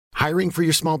Hiring for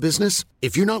your small business?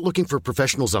 If you're not looking for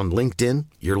professionals on LinkedIn,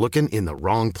 you're looking in the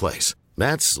wrong place.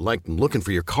 That's like looking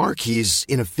for your car keys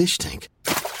in a fish tank.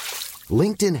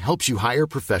 LinkedIn helps you hire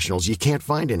professionals you can't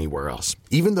find anywhere else,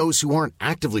 even those who aren't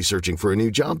actively searching for a new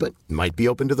job but might be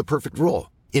open to the perfect role.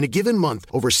 In a given month,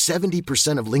 over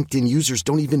 70% of LinkedIn users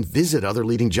don't even visit other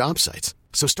leading job sites.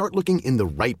 So start looking in the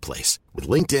right place. With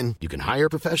LinkedIn, you can hire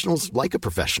professionals like a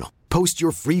professional. Post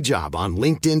your free job on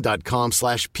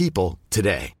linkedin.com/people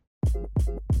today.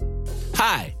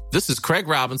 Hi, this is Craig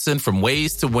Robinson from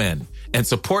Ways to Win, and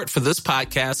support for this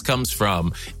podcast comes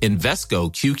from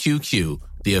Invesco QQQ,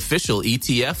 the official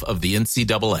ETF of the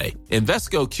NCAA.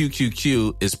 Invesco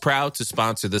QQQ is proud to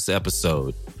sponsor this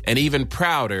episode, and even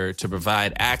prouder to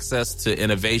provide access to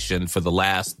innovation for the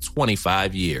last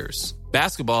 25 years.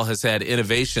 Basketball has had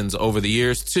innovations over the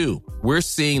years, too. We're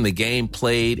seeing the game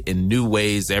played in new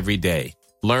ways every day.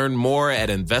 Learn more at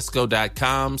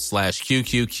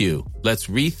Invesco.com/QQQ. Let's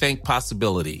rethink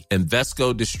possibility.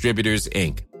 Invesco Distributors,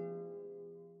 Inc.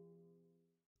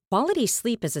 Quality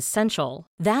sleep is essential.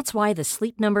 That's why the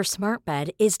Sleep Number Smart Bed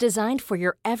is designed for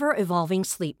your ever-evolving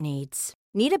sleep needs.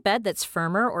 Need a bed that's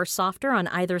firmer or softer on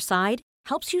either side?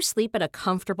 Helps you sleep at a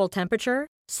comfortable temperature?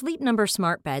 Sleep Number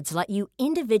Smart Beds let you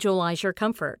individualize your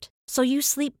comfort, so you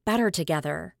sleep better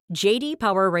together. J.D.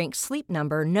 Power ranks Sleep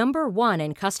Number number 1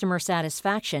 in customer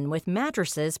satisfaction with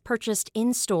mattresses purchased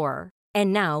in-store.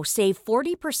 And now save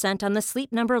 40% on the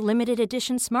Sleep Number Limited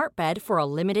Edition Smart Bed for a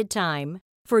limited time.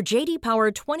 For J.D.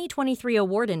 Power 2023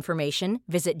 award information,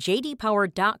 visit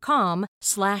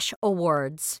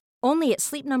jdpower.com/awards. Only at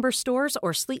Sleep Number stores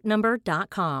or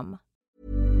sleepnumber.com.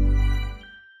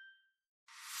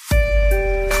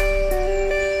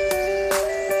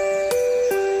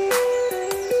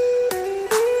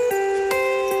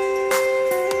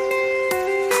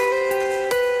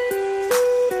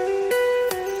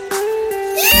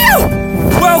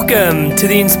 Welcome to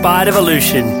the Inspired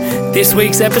Evolution. This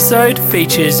week's episode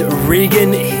features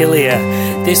Regan Hillier.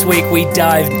 This week we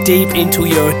dive deep into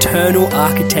your eternal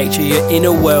architecture, your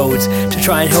inner worlds, to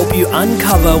try and help you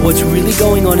uncover what's really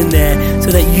going on in there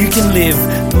so that you can live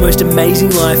the most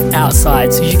amazing life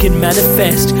outside, so you can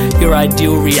manifest your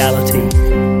ideal reality.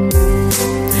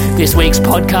 This week's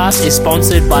podcast is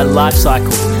sponsored by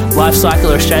Lifecycle.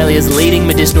 Lifecycle are Australia's leading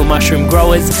medicinal mushroom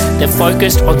growers. They're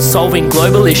focused on solving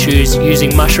global issues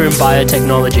using mushroom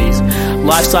biotechnologies.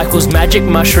 Lifecycle's magic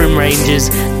mushroom ranges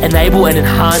enable and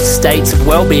enhance states of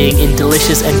well-being in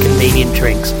delicious and convenient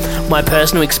drinks. My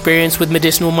personal experience with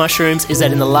medicinal mushrooms is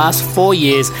that in the last 4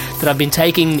 years that I've been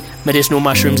taking medicinal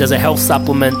mushrooms as a health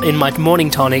supplement in my morning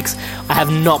tonics, I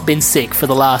have not been sick for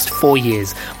the last 4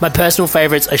 years. My personal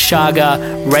favourites are Chaga,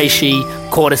 Reishi,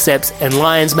 Cordyceps and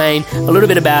Lion's Mane. A little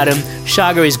bit about them.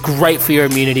 Chaga is great for your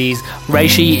immunities.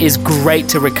 Reishi is great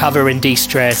to recover and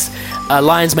de-stress.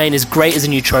 Lion's Mane is great as a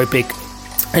nootropic.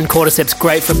 And Cordyceps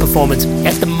great for performance.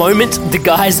 At the moment, the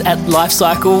guys at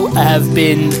Lifecycle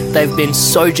they've been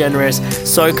so generous,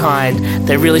 so kind.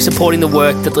 They're really supporting the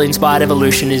work that the Inspired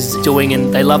Evolution is doing,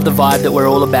 and they love the vibe that we're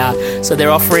all about. So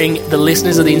they're offering the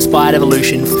listeners of the Inspired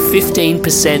Evolution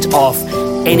 15% off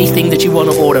anything that you want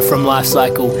to order from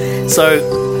Lifecycle. So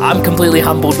I'm completely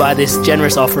humbled by this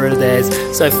generous offer of theirs.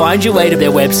 So find your way to their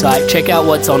website, check out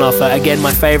what's on offer. Again,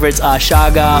 my favorites are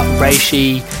Chaga,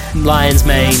 Reishi, Lion's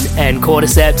Mane and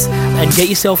Cordyceps, and get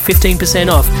yourself 15%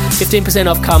 off. 15%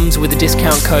 off comes with a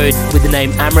discount code with the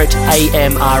name Amrit,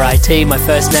 A-M-R-I-T, my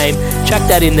first name. Chuck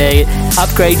that in there,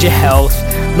 upgrade your health,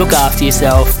 look after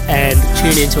yourself, and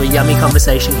tune into a yummy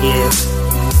conversation here.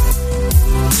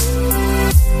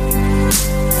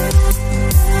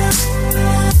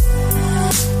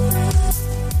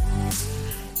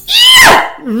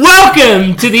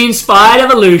 Welcome to the Inspired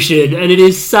Evolution, and it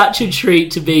is such a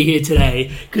treat to be here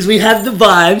today because we have the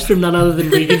vibes from none other than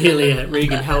Regan Hillier.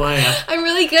 Regan, how are you? I'm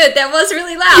really good. That was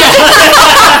really loud.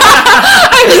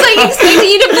 I was like expecting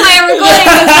you to play a recording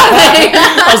or something.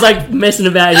 I was like messing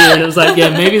about here, and I was like, yeah,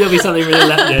 maybe there'll be something really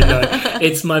loud. Yeah, no,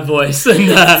 it's my voice. And,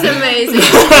 it's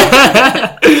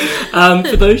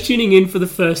amazing. For those tuning in for the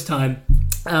first time,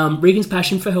 Regan's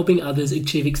passion for helping others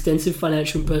achieve extensive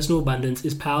financial and personal abundance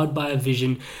is powered by a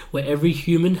vision where every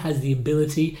human has the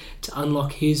ability to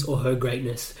unlock his or her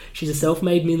greatness. She's a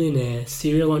self-made millionaire,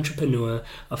 serial entrepreneur,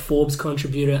 a Forbes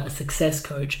contributor, a success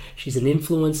coach. She's an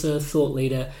influencer, thought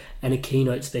leader, and a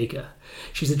keynote speaker.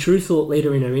 She's a true thought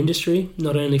leader in her industry,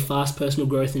 not only fast personal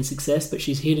growth and success, but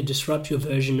she's here to disrupt your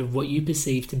version of what you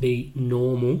perceive to be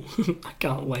normal. I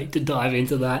can't wait to dive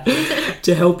into that.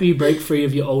 To help you break free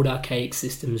of your old archaic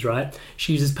systems, right?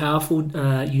 She uses powerful,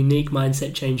 unique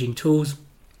mindset changing tools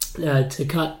to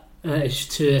cut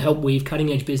to help weave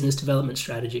cutting-edge business development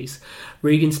strategies.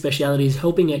 Regan's speciality is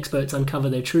helping experts uncover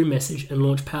their true message and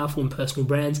launch powerful and personal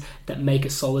brands that make a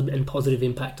solid and positive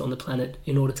impact on the planet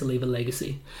in order to leave a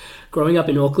legacy. Growing up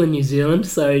in Auckland, New Zealand,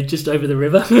 so just over the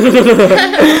river,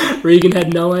 Regan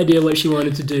had no idea what she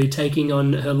wanted to do, taking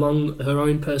on her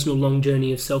own personal long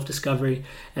journey of self-discovery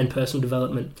and personal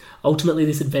development. Ultimately,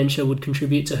 this adventure would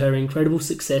contribute to her incredible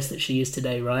success that she is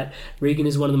today, right? Regan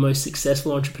is one of the most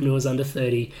successful entrepreneurs under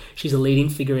 30. She's a leading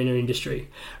figure in her industry.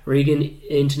 Regan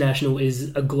International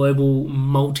is a global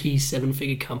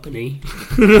multi-seven-figure company.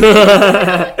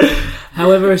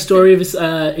 However, a story of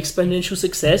exponential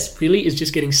success really is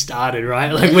just getting started,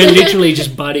 right? Like, we're literally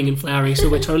just budding and flowering. So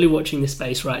we're totally watching this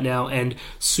space right now and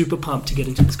super pumped to get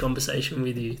into this conversation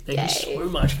with you. Thank you so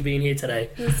much for being here today.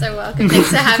 You're so welcome. Thanks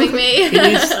for having me. It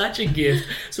is such a gift.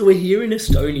 So we're here in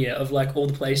Estonia, of like all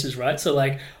the places, right? So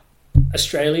like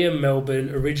Australia, Melbourne,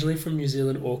 originally from New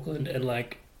Zealand, Auckland, and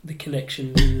like the connection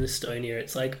in Estonia.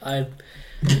 It's like I'm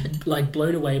like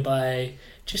blown away by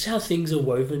just how things are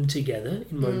woven together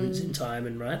in moments in time,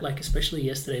 and right, like especially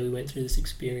yesterday we went through this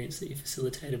experience that you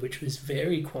facilitated, which was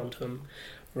very quantum,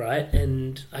 right?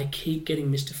 And I keep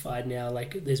getting mystified now.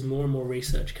 Like, there's more and more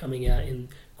research coming out in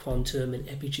quantum and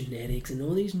epigenetics and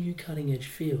all these new cutting edge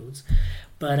fields,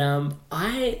 but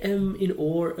I am in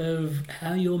awe of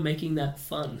how you're making that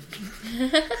fun.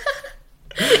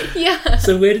 Yeah.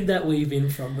 So where did that weave in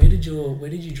from? Where did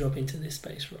you drop into this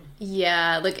space from?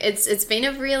 Yeah, look, it's been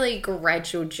a really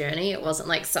gradual journey. It wasn't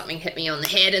like something hit me on the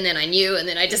head and then I knew and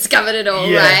then I discovered it all,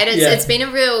 right? It's been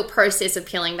a real process of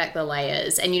peeling back the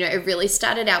layers. And, you know, it really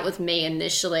started out with me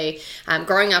initially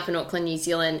growing up in Auckland, New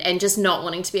Zealand, and just not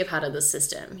wanting to be a part of the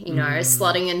system, you know,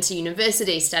 slotting into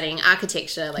university, studying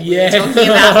architecture, like we were talking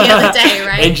about the other day,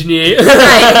 right? Engineer.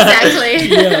 Right,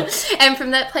 exactly. And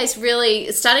from that place,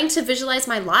 really starting to visualize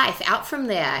my life out from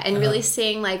there and really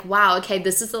seeing like, wow, okay,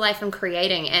 this is the life I'm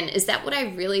creating, and is that what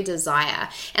I really desire?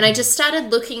 And I just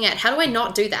started looking at, how do I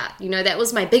not do that? You know, that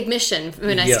was my big mission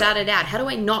when I started out. How do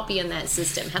I not be in that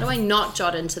system? How do I not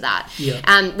jot into that?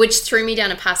 Which threw me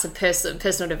down a path of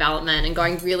personal development and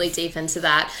going really deep into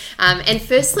that. And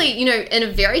firstly, you know, in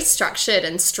a very structured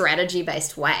and strategy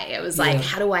based way, it was like,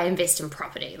 how do I invest in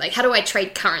property? Like, how do I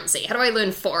trade currency? How do I learn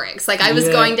Forex? Like, I was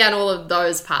going down all of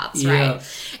those paths, right?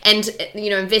 And, you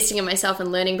know, investing in myself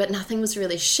and learning, but nothing was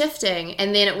really shifting.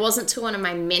 And then it wasn't till one of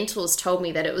my mentors told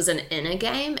me that it was an inner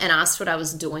game and asked what I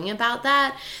was doing about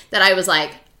that I was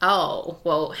like, oh,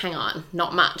 well, hang on,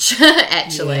 not much,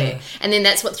 actually. And then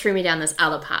that's what threw me down this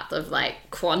other path of like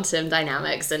quantum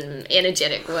dynamics and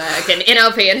energetic work and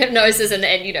NLP and hypnosis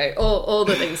and you know, all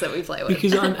the things that we play with.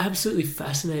 Because I'm absolutely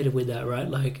fascinated with that, right?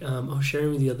 Like, I was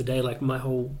sharing with you the other day, like my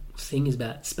whole thing is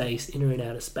about space, inner and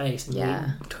outer space, and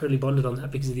we totally bonded on that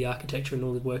because of the architecture and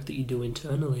all the work that you do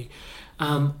internally.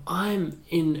 I'm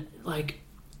in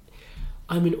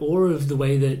awe of the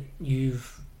way that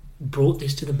you've brought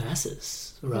this to the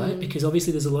masses, right? Because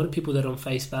obviously there's a lot of people that on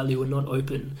face value are not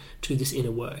open to this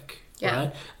inner work,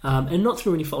 right? And not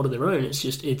through any fault of their own. It's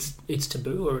just it's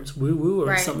taboo, or it's woo woo,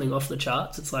 or it's something off the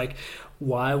charts. It's like,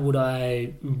 why would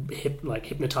I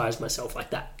hypnotize myself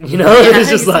like that? You know, it's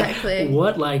just like,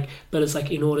 what? Like, but it's like,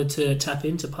 in order to tap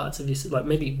into parts of this, like,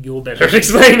 maybe you're better at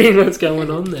explaining what's going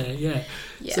on there.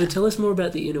 So tell us more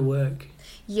about the inner work.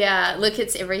 Yeah, look,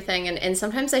 it's everything, and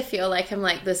sometimes I feel like I'm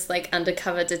like this like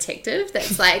undercover detective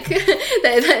that's like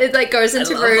that like goes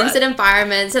into rooms and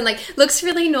environments and like looks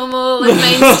really normal and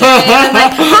mainstream and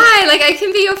like, hi, like I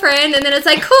can be your friend, and then it's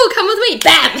like, cool, come with me,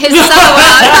 bam, here's this other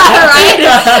world, right?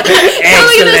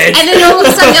 And then all of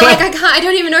a sudden you're like, I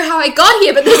don't even know how I got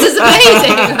here, but this is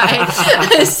amazing,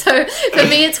 right? So for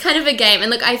me, it's kind of a game, and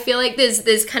look, I feel like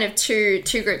there's kind of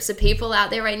two groups of people out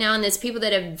there right now, and there's people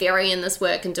that are very in this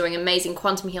work and doing amazing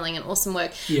quantum healing and awesome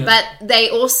work, but they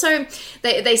also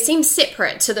they seem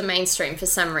separate to the mainstream for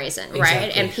some reason,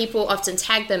 right? And people often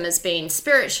tag them as being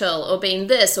spiritual or being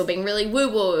this or being really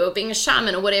woo-woo or being a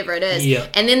shaman or whatever it is,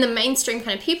 and then the mainstream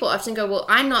kind of people often go, well,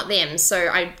 I'm not them, so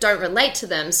I don't relate to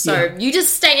them, so you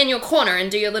just stay in your corner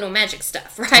and do your little magic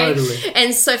stuff, right?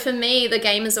 And so for me, the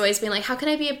game has always been like, how can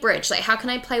I be a bridge? Like, how can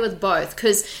I play with both?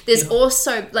 Because there's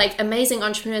also like amazing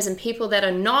entrepreneurs and people that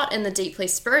are not in the deeply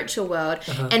spiritual world,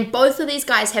 and both of these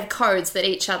guys have codes that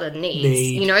each other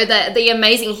needs. You know, the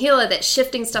amazing healer that's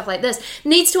shifting stuff like this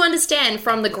needs to understand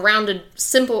from the grounded,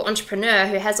 simple entrepreneur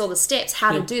who has all the steps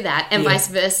how to do that, and vice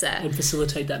versa. And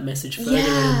facilitate that message further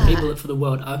and enable it for the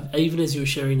world. Even as you were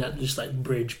sharing that, just like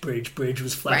bridge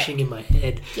was flashing in my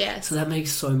head. So that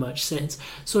makes so much sense.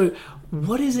 So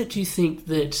what is it, do you think,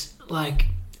 that like...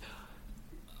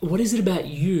 what is it about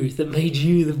you that made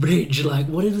you the bridge? Like,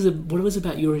 what was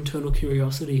about your internal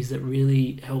curiosities that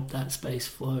really helped that space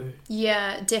flow?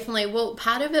 Yeah, definitely. Well,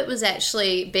 part of it was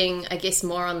actually being, I guess,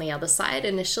 more on the other side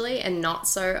initially and not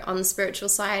so on the spiritual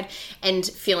side, and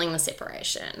feeling the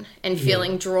separation and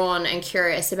feeling drawn and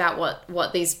curious about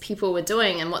what these people were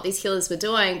doing and what these healers were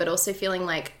doing, but also feeling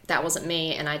like that wasn't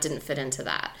me and I didn't fit into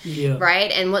that. Yeah.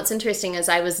 Right? And what's interesting is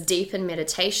I was deep in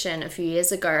meditation a few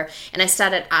years ago, and I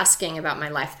started asking about my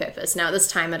life purpose. Now at this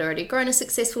time I'd already grown a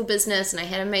successful business and I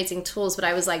had amazing tools, but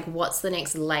I was like, what's the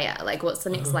next layer? Like, what's the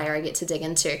next layer I get to dig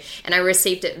into? And I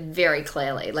received it very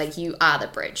clearly. Like, you are the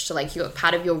bridge. So like,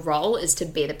 part of your role is to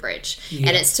be the bridge. Yeah.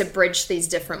 And it's to bridge these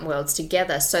different worlds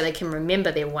together so they can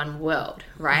remember they're one world,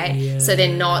 right? Yeah. So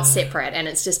they're not separate and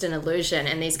it's just an illusion.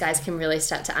 And these guys can really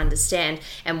start to understand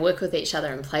and work with each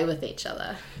other and play with each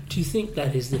other. Do you think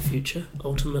that is the future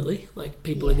ultimately? Like,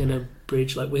 people are going to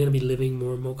bridge, like, we're going to be living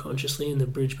more and more consciously, and the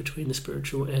bridge between the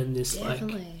spiritual and this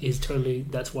is totally,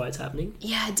 that's why it's happening?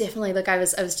 Yeah, definitely. Look, I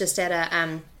was just at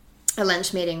a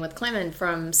lunch meeting with Clement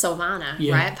from Solvana,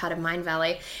 right, part of Mind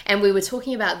Valley, and we were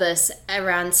talking about this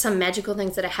around some magical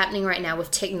things that are happening right now with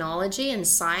technology and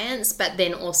science, but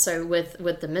then also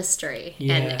with the mystery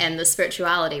and the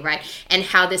spirituality, right, and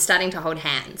how they're starting to hold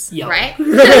hands, right?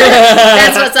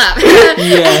 That's what's up.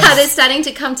 How they're starting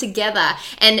to come together,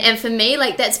 and for me,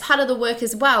 like, that's part of the work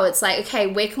as well. It's like, okay,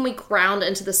 where can we ground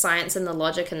into the science and the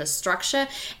logic and the structure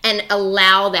and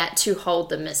allow that to hold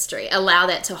the mystery, allow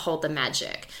that to hold the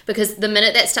magic? Because the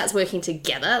minute that starts working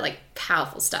together, like,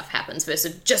 powerful stuff happens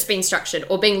versus just being structured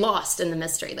or being lost in the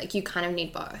mystery. Like, you kind of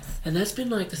need both. And that's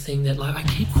been like the thing that, like, I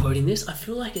keep quoting this. I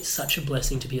feel like it's such a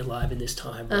blessing to be alive in this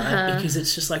time, right? Because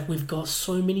it's just like, we've got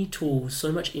so many tools,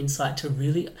 so much insight to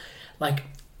really, like,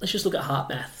 let's just look at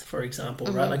HeartMath, for example,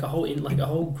 right? Like a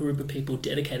whole group of people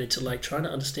dedicated to, like, trying to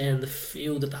understand the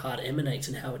field that the heart emanates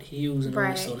and how it heals and all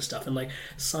this sort of stuff. And, like,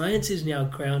 science is now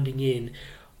grounding in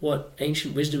what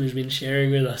ancient wisdom has been sharing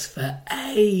with us for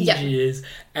ages.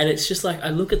 And it's just like, I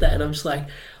look at that and I'm just like,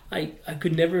 I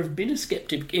could never have been a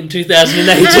skeptic in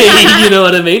 2018. You know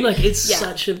what I mean? Like, it's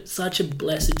such a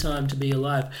blessed time to be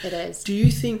alive. It is. Do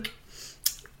you think,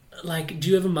 like, do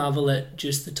you ever marvel at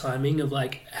just the timing of,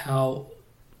 like, how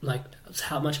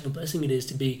much of a blessing it is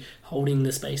to be holding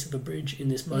the space of a bridge in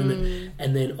this moment,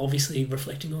 and then obviously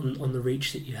reflecting on the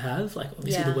reach that you have? Like,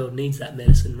 obviously the world needs that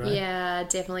medicine, right? Yeah,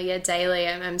 definitely. Yeah, daily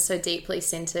I'm so deeply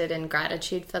centered in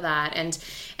gratitude for that,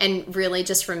 and really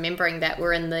just remembering that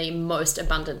we're in the most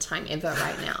abundant time ever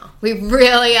right now. We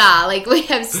really are. Like, we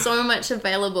have so much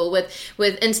available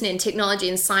with internet and technology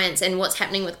and science and what's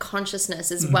happening with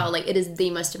consciousness as well. Like, it is the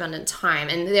most abundant time.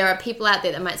 And there are people out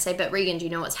there that might say, but Regan, do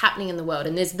you know what's happening in the world?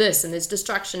 And there's this and there's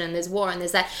destruction and there's war and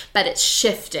there's that, but it's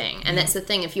shifting. And that's the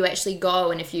thing. If you actually go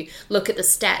and if you look at the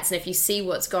stats and if you see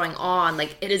what's going on,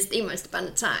 like, it is the most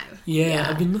abundant time. Yeah,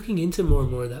 I've been looking into more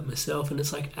and more of that myself, and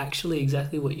it's like actually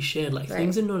exactly what you shared. Like,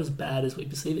 things are not as bad as we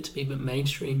perceive it to be, but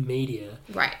mainstream media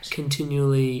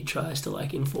continually tries to,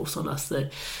 like, enforce on us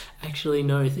that actually,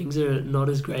 no, things are not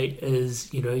as great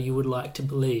as, you know, you would like to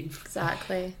believe.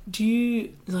 Exactly. Do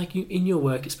you, like, in your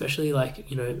work, especially, like,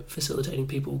 you know, facilitating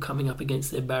people coming up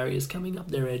against their barriers, coming up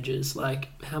their edges, like,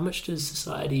 how much does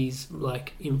society's,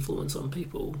 like, influence on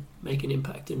people make an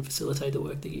impact and facilitate the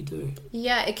work that you do?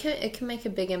 Yeah, it can make a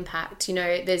big impact. You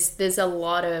know, there's a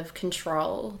lot of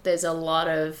control. There's a lot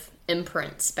of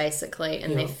imprints basically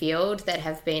in their field that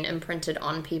have been imprinted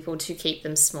on people to keep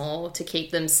them small, to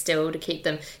keep them still, to keep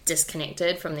them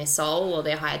disconnected from their soul or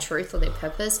their higher truth or their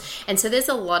purpose. And so there's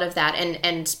a lot of that,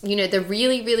 and you know, the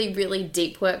really, really, really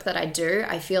deep work that I do,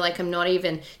 I feel like I'm not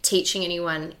even teaching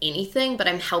anyone anything, but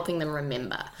I'm helping them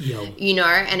remember. You know,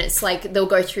 and it's like they'll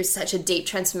go through such a deep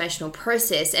transformational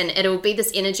process, and it'll be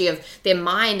this energy of their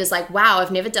mind is like, wow,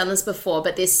 I've never done this before,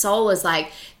 but their soul is like,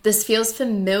 this feels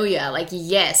familiar. Like,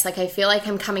 yes, like I feel like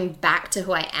I'm coming back to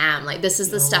who I am. Like, this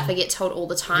is the stuff I get told all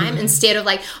the time, instead of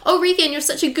like, oh, Regan, you're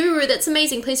such a guru, that's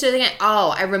amazing, please do it again.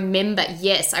 Oh, I remember,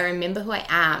 yes, I remember who I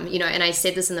am, you know. And I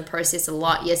said this in the process a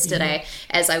lot yesterday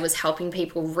as I was helping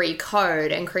people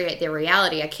recode and create their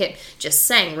reality. I kept just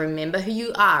saying, remember who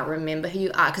you are,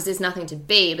 because there's nothing to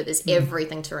be, but there's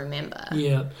everything to remember.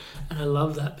 Yeah, and I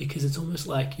love that, because it's almost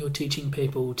like you're teaching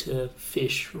people to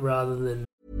fish rather than...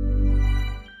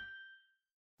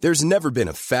 There's never been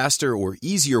a faster or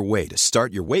easier way to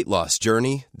start your weight loss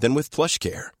journey than with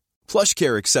PlushCare.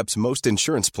 PlushCare accepts most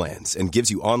insurance plans and gives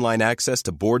you online access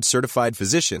to board-certified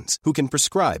physicians who can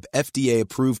prescribe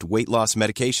FDA-approved weight loss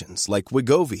medications like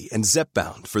Wegovy and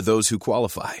Zepbound for those who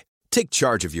qualify. Take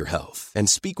charge of your health and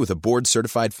speak with a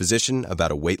board-certified physician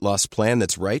about a weight loss plan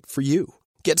that's right for you.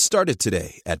 Get started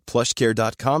today at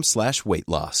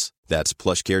plushcare.com/weight-loss. That's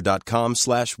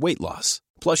plushcare.com/weight-loss.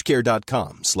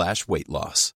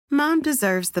 plushcare.com/weight-loss. Mom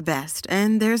deserves the best,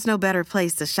 and there's no better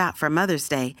place to shop for Mother's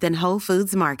Day than Whole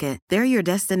Foods Market. They're your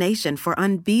destination for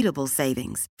unbeatable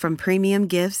savings, from premium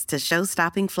gifts to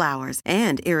show-stopping flowers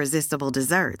and irresistible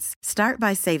desserts. Start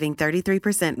by saving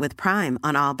 33% with Prime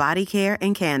on all body care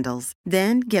and candles.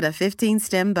 Then get a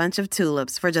 15-stem bunch of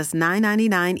tulips for just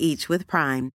 $9.99 each with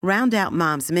Prime. Round out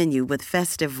Mom's menu with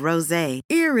festive rosé,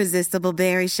 irresistible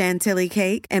berry chantilly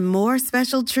cake, and more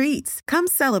special treats. Come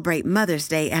celebrate Mother's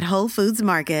Day at Whole Foods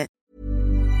Market.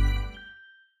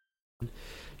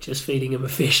 Just feeding them a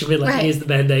fish. I mean, like, here's the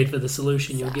Band-Aid for the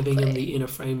solution. You're giving them the inner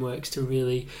frameworks to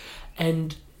really...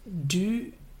 And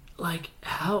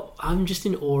how... I'm just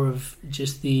in awe of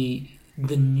just the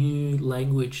new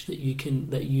language that you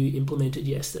implemented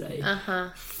yesterday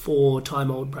for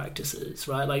time-old practices,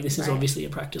 right? Like, this is obviously a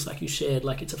practice, like you shared,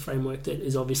 like, it's a framework that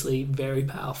is obviously very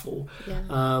powerful.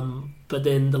 Yeah. But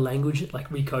then the language, like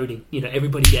recoding,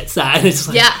 everybody gets that. And it's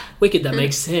like, wicked, that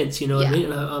makes sense, you know what I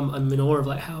mean? And I'm in awe of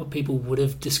like how people would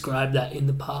have described that in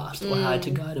the past or how to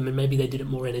guide them. And maybe they did it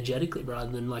more energetically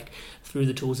rather than like through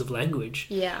the tools of language.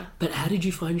 Yeah. But how did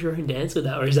you find your own dance with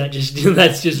that? Or is that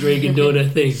that's just Regan doing her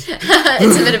thing? It's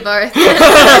a bit of both.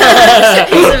 It's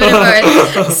a bit of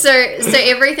both. So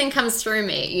everything comes through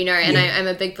me, and I'm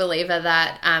a big believer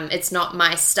that it's not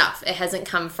my stuff. It hasn't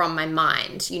come from my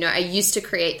mind. I used to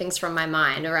create things from my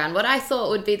mind around what I thought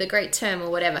would be the great term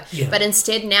or whatever. Yeah. But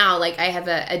instead now, like, I have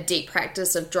a deep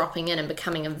practice of dropping in and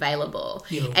becoming available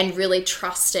and really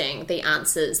trusting the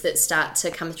answers that start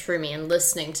to come through me and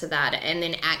listening to that and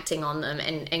then acting on them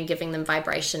and giving them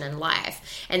vibration and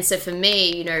life. And so for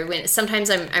me, when sometimes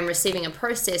I'm receiving a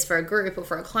process for a group or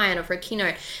for a client or for a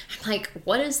keynote, I'm like,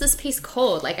 what is this piece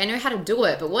called? Like, I know how to do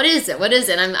it, but what is it? What is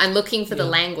it? I'm looking for the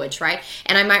language, right?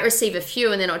 And I might receive a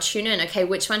few and then I'll tune in, okay,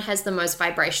 which one has the most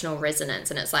vibrational resonance?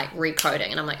 And it's like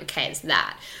recoding, and I'm like, okay, it's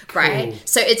that, right? Cool.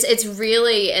 So it's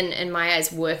really in my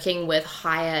eyes working with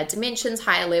higher dimensions,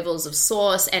 higher levels of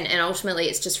source, and ultimately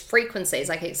it's just frequencies,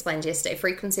 like I explained yesterday,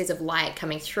 frequencies of light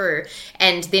coming through.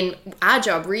 And then our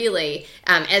job really,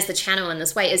 as the channel in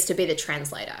this way, is to be the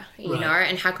translator, you know.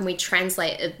 And how can we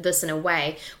translate this in a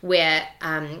way where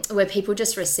people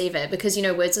just receive it? Because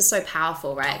words are so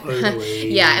powerful, right?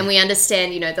 Totally. Yeah, and we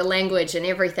understand the language and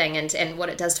everything and what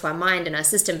it does to our mind and our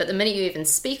system. But the minute you even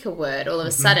speak a word, all of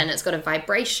a sudden it's got a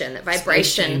vibration. That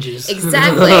vibration changes.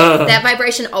 Exactly. That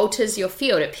vibration alters your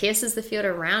field. It pierces the field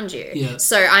around you. Yeah.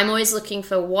 So I'm always looking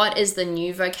for what is the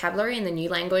new vocabulary and the new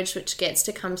language which gets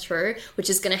to come through, which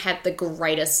is going to have the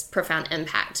greatest profound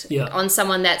impact on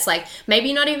someone that's like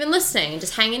maybe not even listening and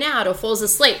just hanging out or falls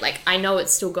asleep. Like, I know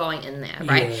it's still going in there,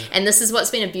 right? Yeah. And this is what's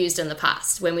been abused in the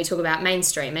past when we talk about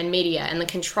mainstream and media and the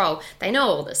control. They know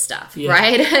all this stuff,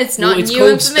 right? It's not new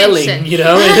information. Spelling,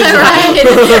 right?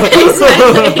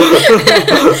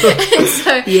 Exactly. And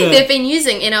so they've been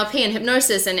using NLP and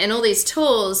hypnosis and all these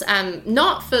tools,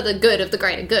 not for the good of the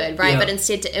greater good, right? But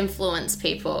instead to influence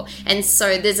people. And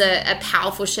so there's a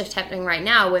powerful shift happening right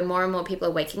now where more and more people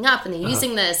are waking up and they're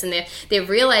using this and they're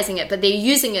realizing it, but they're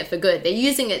using it for good. They're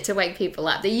using it to wake people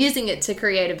up. They're using it to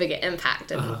create a bigger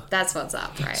impact. And that's what's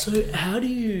up, right? So how do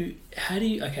you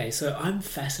okay, so I'm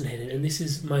fascinated, and this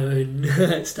is my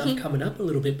own stuff coming up a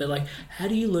little bit, but like, how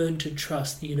do you learn to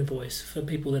trust the inner voice for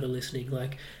people that are listening?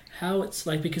 Like, how it's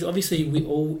like, because obviously we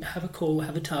all have a call,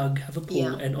 have a tug, have a pull,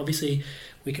 and obviously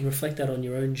we can reflect that on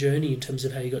your own journey in terms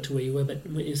of how you got to where you were, but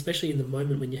especially in the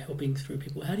moment when you're helping through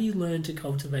people, how do you learn to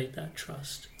cultivate that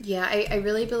trust? Yeah, I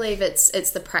really believe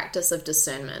it's the practice of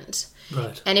discernment.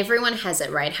 Right. And everyone has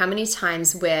it, right? How many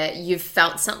times where you've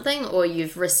felt something or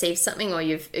you've received something or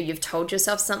you've told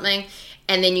yourself something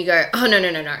and then you go, oh, no,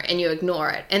 and you ignore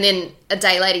it. And then a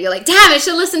day later you're like, damn, I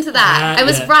should listen to that. I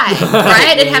was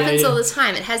right? It happens all the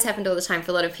time. It has happened all the time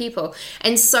for a lot of people.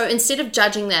 And so instead of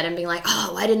judging that and being like,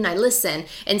 oh, why didn't I listen?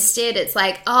 Instead it's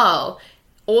like, oh,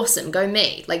 awesome, go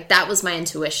me. Like, that was my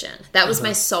intuition. That was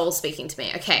my soul speaking to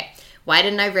me. Okay. Why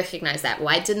didn't I recognize that?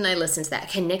 Why didn't I listen to that?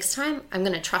 Okay, next time, I'm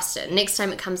going to trust it. Next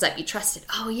time it comes up, you trust it.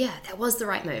 Oh, yeah, that was the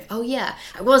right move. Oh, yeah,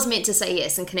 I was meant to say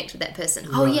yes and connect with that person.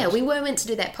 Oh, yeah, we were meant to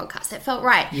do that podcast. That felt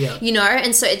right. Yeah.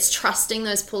 And so it's trusting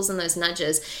those pulls and those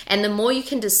nudges. And the more you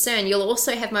can discern, you'll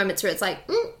also have moments where it's like,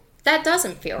 that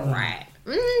doesn't feel right.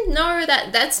 no,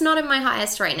 that's not in my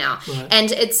highest right now. Right.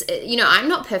 And it's, I'm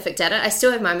not perfect at it. I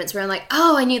still have moments where I'm like,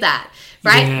 oh, I knew that,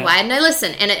 right? Yeah. Why didn't I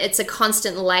listen? And it's a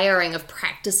constant layering of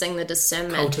practicing the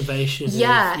discernment. Cultivation.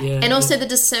 Yeah. And also the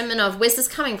discernment of, where's this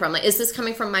coming from? Like, is this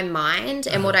coming from my mind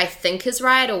and what I think is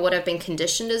right, or what I've been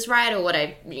conditioned is right, or what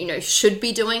I, should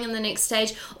be doing in the next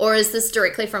stage? Or is this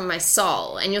directly from my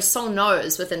soul? And your soul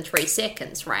knows within 3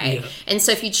 seconds, right? Yeah. And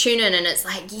so if you tune in and it's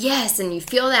like, yes, and you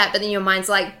feel that, but then your mind's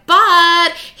like,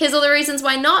 but here's all the reasons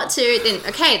why not to, then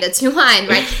okay, that's your mind,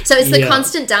 right? So it's the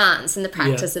constant dance and the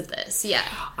practice of this. Yeah.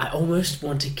 I almost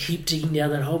want to keep digging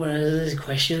down that hole, but there's a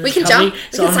question. We can jump.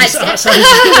 So I'm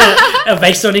just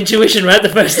based on intuition, right? The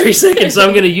first 3 seconds. So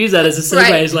I'm going to use that as a segue.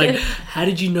 Right. It's like, how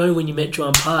did you know when you met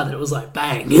Joan Parr that it was like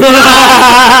bang?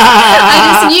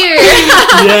 I just knew.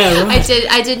 Yeah, right.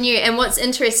 I did knew. And what's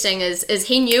interesting is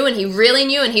he knew, and he really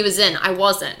knew, and he was in. I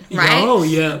wasn't, right? Oh,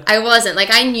 yeah. I wasn't. Like,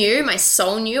 I knew, my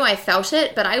soul knew, I felt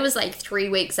it, but I was like 3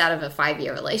 weeks out of a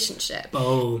 5-year relationship.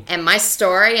 Oh. And my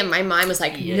story and my mind was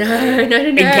like, no.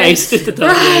 In case.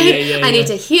 Right. I need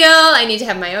to heal. I need to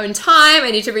have my own time.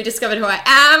 I need to rediscover who I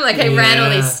am. Like, I ran all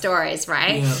these stories,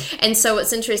 right? Yeah. And so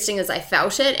what's interesting is I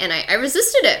felt it, and I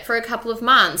resisted it for a couple of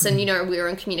months. And, we were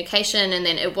in communication, and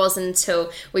then it wasn't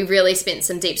until we really spent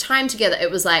some deep time together, it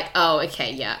was like, oh,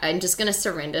 okay, yeah, I'm just going to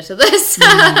surrender to this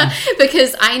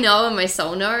because I know and my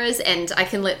soul knows, and I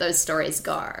can let those stories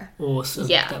go. Awesome.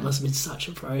 Yeah. That must have been such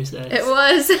a process. It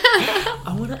was.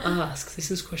 I want to ask,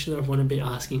 this is a question that I've wanted to be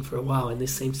asking for a while, and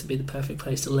this seems to be the perfect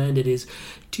place to land it, is,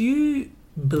 do you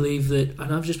believe that,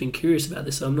 and I've just been curious about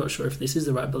this, so I'm not sure if this is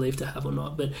the right belief to have or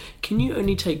not, but can you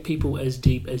only take people as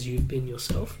deep as you've been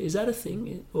yourself? Is that a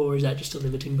thing, or is that just a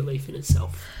limiting belief in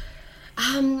itself?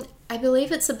 I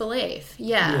believe it's a belief,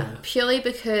 yeah. Purely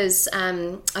because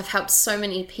I've helped so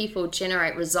many people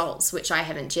generate results which I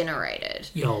haven't generated.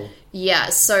 Yeah,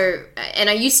 so, and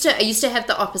I used to have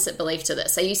the opposite belief to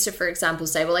this. I used to, for example,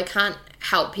 say, well, I can't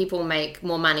help people make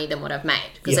more money than what I've made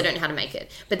because I don't know how to make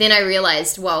it. But then I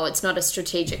realized, well, it's not a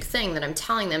strategic thing that I'm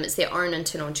telling them, it's their own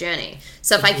internal journey.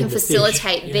 So if I can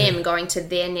facilitate them going to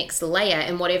their next layer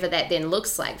and whatever that then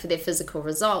looks like for their physical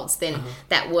results, then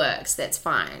that works, that's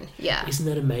fine, yeah. Isn't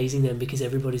that amazing then? Because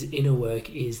everybody's inner work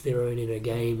is their own inner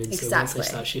game, and so once they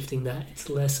start shifting that, it's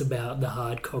less about the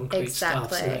hard concrete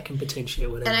stuff, so that can potentiate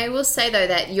whatever. And I will say though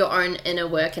that your own inner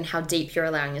work and how deep you're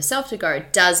allowing yourself to go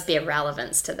does bear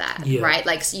relevance to that, right?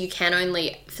 Like, so you can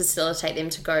only facilitate them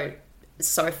to go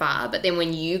so far, but then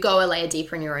when you go a layer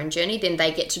deeper in your own journey, then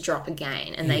they get to drop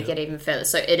again and they get even further.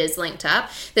 So it is linked up.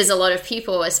 There's a lot of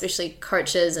people, especially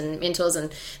coaches and mentors,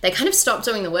 and they kind of stop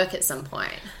doing the work at some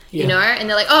point. You know, and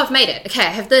they're like, oh, I've made it. Okay, I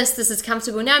have this is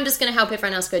comfortable. Now I'm just going to help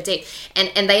everyone else go deep.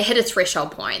 And they hit a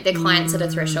threshold point. Their clients hit a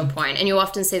threshold point. And you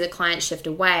often see the client shift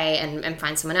away and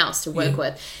find someone else to work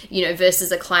with,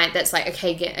 versus a client that's like,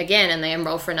 okay, again, and they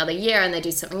enroll for another year and they do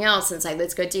something else and it's like,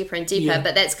 let's go deeper and deeper.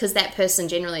 But that's because that person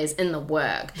generally is in the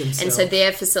work. Themselves. And so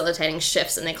they're facilitating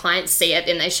shifts and their clients see it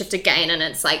and they shift again, and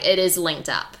it's like, it is linked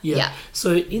up. Yeah.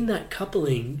 So in that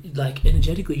coupling, like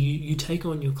energetically, you take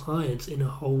on your clients in a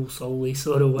whole soully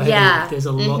sort of way. Yeah. Like there's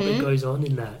a lot that goes on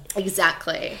in that.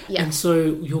 Exactly. Yeah. And so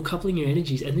you're coupling your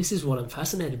energies, and this is what I'm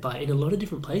fascinated by in a lot of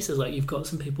different places. Like, you've got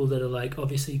some people that are like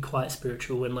obviously quite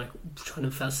spiritual and like trying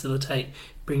to facilitate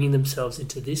bringing themselves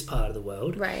into this part of the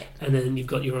world. Right. And then you've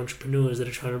got your entrepreneurs that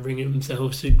are trying to bring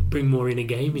themselves to bring more inner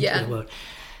game into the world.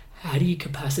 How do you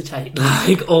capacitate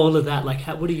like all of that? Like,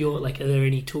 what are your, like, are there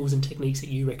any tools and techniques that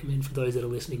you recommend for those that are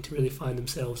listening to really find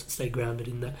themselves and stay grounded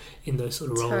in those sort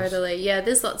of roles? Totally, yeah.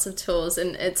 There's lots of tools,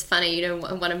 and it's funny.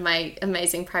 One of my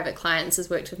amazing private clients has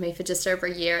worked with me for just over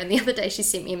a year, and the other day she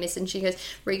sent me a message. She goes,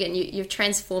 "Regan, you've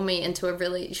transformed me into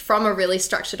from a really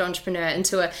structured entrepreneur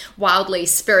into a wildly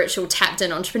spiritual,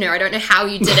 tapped-in entrepreneur. I don't know how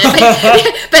you did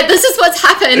it, but this is what's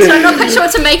happened. So I'm not quite sure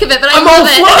what to make of it, but I'm all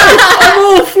flow. I'm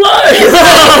all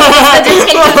flow." The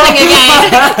detective thing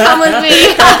again. Come with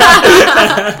me.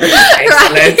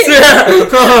 Right.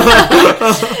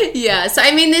 Yeah. So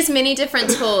I mean, there's many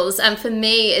different tools. For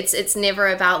me, it's never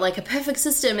about like a perfect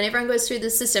system and everyone goes through the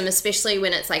system, especially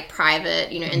when it's like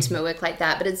private, intimate work like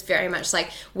that. But it's very much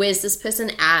like, where's this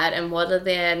person at, and what are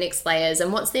their next layers,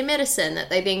 and what's their medicine that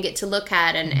they then get to look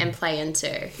at and play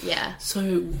into. Yeah.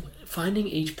 So finding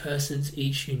each person's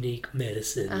unique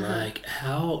medicine, like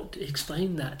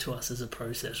explain that to us as a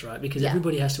process, right? Because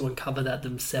everybody has to uncover that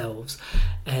themselves.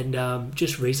 And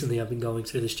just recently I've been going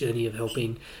through this journey of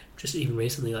helping just even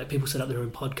recently, like people set up their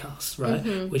own podcasts, right?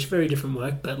 Which very different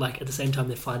work, but like at the same time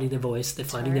they're finding their voice, they're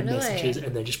finding their messages,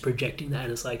 and they're just projecting that.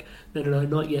 And it's like, no,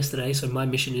 not yesterday. So my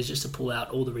mission is just to pull out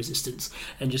all the resistance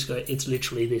and just go, it's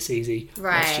literally this easy.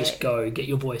 Right. Let's just go, get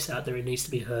your voice out there. It needs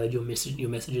to be heard. Your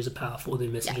messages are powerful. The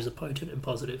messages are potent and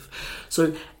positive.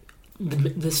 So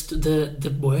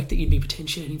the work that you'd be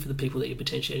potentiating for the people that you're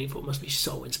potentiating for must be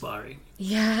so inspiring.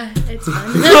 Yeah, it's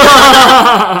fun.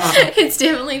 It's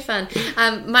definitely fun.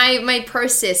 My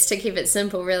process, to keep it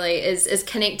simple, really is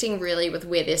connecting really with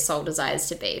where their soul desires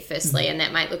to be, firstly, and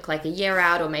that might look like a year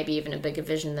out or maybe even a bigger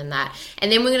vision than that.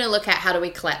 And then we're going to look at how do we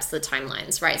collapse the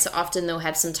timelines, right? So often they'll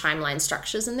have some timeline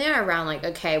structures in there around like,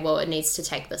 okay, well, it needs to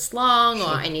take this long, or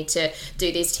I need to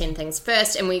do these 10 things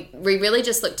first. And we really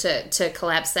just look to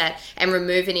collapse that and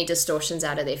remove any distortions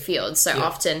out of their field. So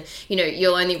often,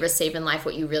 you'll only receive in life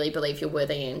what you really believe you're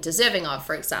worthy and deserving of,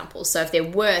 for example. So if their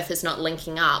worth is not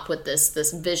linking up with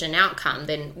this vision outcome,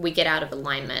 then we get out of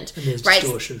alignment. And there's right?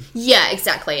 distortion. Yeah,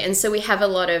 exactly. And so we have a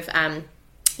lot of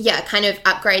kind of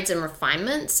upgrades and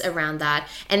refinements around that.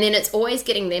 And then it's always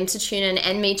getting them to tune in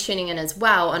and me tuning in as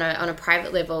well on a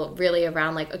private level, really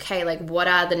around like, okay, like what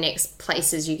are the next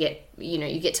places you get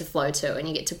to flow to and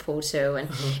you get to pull to. And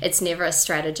it's never a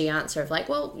strategy answer of like,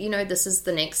 well, this is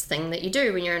the next thing that you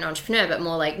do when you're an entrepreneur, but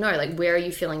more like, no, like where are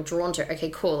you feeling drawn to? Okay,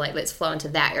 cool. Like let's flow into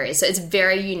that area. So it's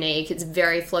very unique. It's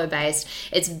very flow based.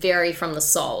 It's very from the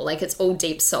soul. Like it's all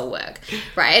deep soul work,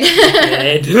 right?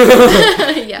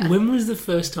 Yeah. When was the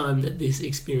first time that this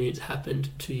experience happened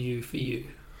to you, for you?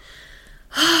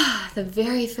 The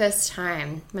very first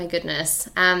time, my goodness.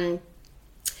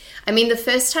 The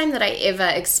first time that I ever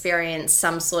experienced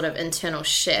some sort of internal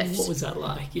shift. What was that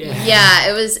like? Yeah,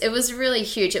 it was really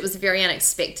huge. It was very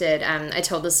unexpected. I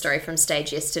told this story from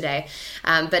stage yesterday,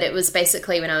 but it was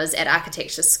basically when I was at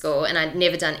architecture school and I'd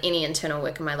never done any internal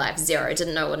work in my life, zero.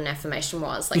 Didn't know what an affirmation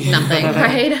was, like nothing,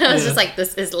 right? I was just like,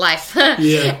 this is life.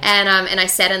 And I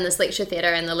sat in this lecture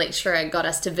theatre and the lecturer got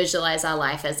us to visualise our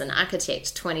life as an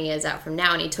architect 20 years out from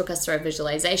now, and he took us through a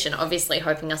visualisation, obviously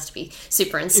hoping us to be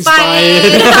super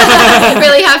inspired.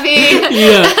 Really happy.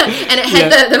 And it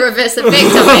had the reverse effect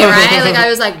of me, right? Like I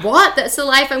was like, what? That's the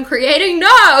life I'm creating?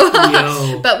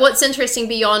 No. But what's interesting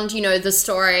beyond, the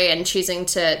story and choosing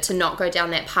to not go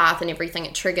down that path and everything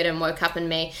it triggered and woke up in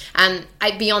me,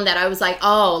 beyond that, I was like,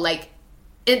 oh, like,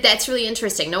 that's really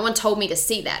interesting. No one told me to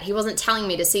see that. He wasn't telling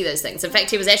me to see those things. In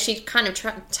fact, he was actually kind of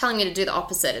telling me to do the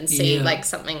opposite and see like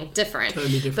something different.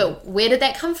 Totally different. But where did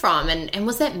that come from? And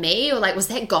was that me, or like was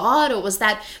that God, or was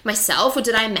that myself, or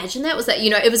did I imagine that? Was that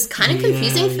it was kind of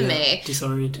confusing for me.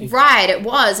 Disorienting. Right, it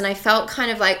was, and I felt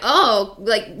kind of like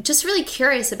just really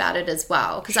curious about it as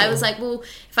well, because I was like, well,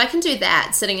 if I can do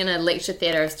that sitting in a lecture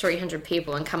theatre of 300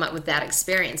 people and come up with that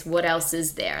experience, what else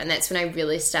is there? And that's when I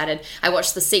really started. I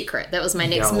watched The Secret. That was my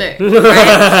next move,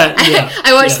 right?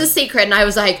 I watched The Secret and I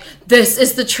was like, this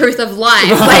is the truth of life.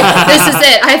 Like, this is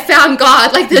it. I found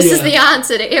God. Like, this is the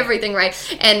answer to everything, right?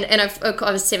 And I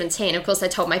was 17. Of course, I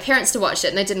told my parents to watch it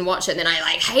and they didn't watch it. And then I,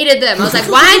 like, hated them. I was like,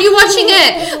 why aren't you watching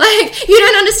it? Like, you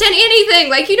don't understand anything.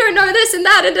 Like, you don't know this and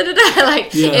that.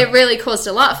 Like, it really caused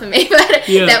a lot for me. But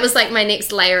that was, like, my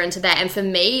next layer into that. And for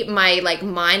me, my, like,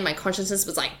 mind, my consciousness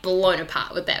was, like, blown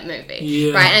apart with that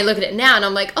movie, right? And I look at it now and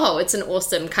I'm like, oh, it's an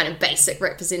awesome kind of basic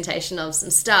representation of some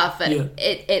stuff. But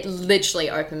it literally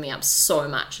opened me up so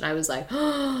much, and I was like,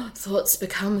 oh, thoughts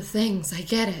become things. I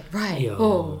get it, right?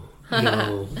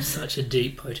 Such a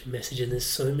deep, potent message, and there's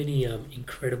so many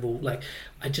incredible, like,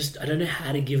 I don't know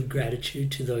how to give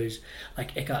gratitude to those,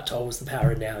 like Eckhart Tolle's The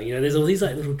Power of Now. There's all these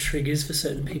like little triggers for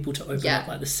certain people to open up,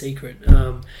 like The Secret,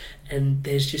 and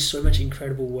there's just so much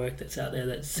incredible work that's out there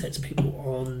that sets people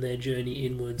on their journey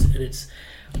inwards, and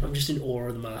I'm just in awe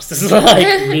of the masters, like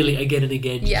really again and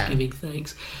again, just giving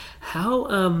thanks. How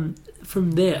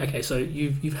from there? Okay, so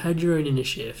you've had your own inner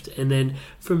shift, and then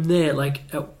from there, like,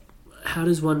 how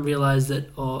does one realize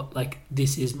that? Oh, like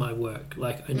this is my work.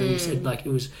 Like I know you said, like it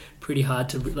was pretty hard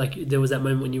to like. There was that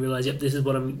moment when you realize, yep, this is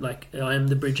what I'm like. I am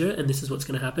the bridger, and this is what's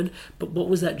going to happen. But what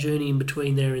was that journey in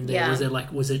between there and there?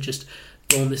 Was it just,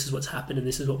 boom, this is what's happened and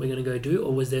this is what we're going to go do,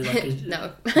 or was there like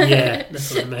no? Yeah,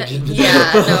 that's what I imagined. No,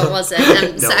 it wasn't.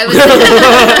 No. So I was not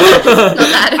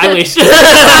that. I wish.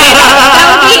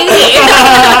 That would be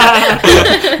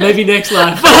easy. Maybe next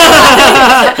life.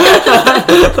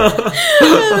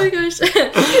 Oh my gosh.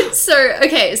 So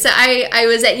okay, so I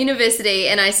was at university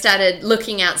and I started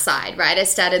looking outside, right? I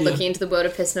started looking into the world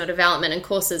of personal development and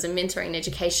courses and mentoring and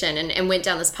education, and went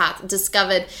down this path,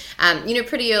 discovered,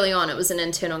 pretty early on it was an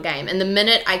internal game. And the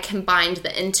minute I combined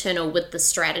the internal with the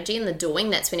strategy and the doing,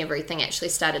 that's when everything actually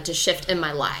started to shift in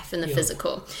my life, in the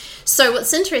physical. So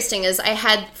what's interesting is I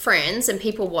had friends and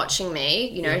people watching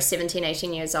me, 17,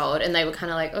 18 years old, and they were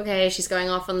kind of like, okay, she's going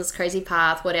off on this crazy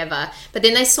path, whatever. But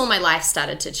then they saw my life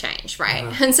started to change, right?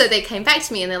 And so they came back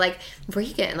to me and they're like,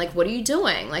 Regan, like, what are you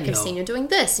doing? Like, I've seen you doing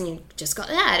this and you just got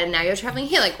that and now you're traveling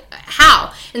here. Like,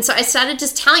 how? And so I started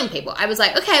just telling people. I was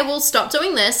like, okay, well, stop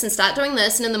doing this and start doing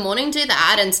this, and in the morning do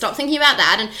that and stop thinking about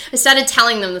that. And I started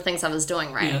telling them the things I was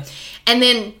doing, right? Yeah. And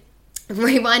then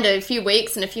rewind a few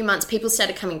weeks and a few months, people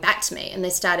started coming back to me and they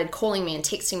started calling me and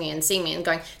texting me and seeing me and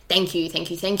going, thank you.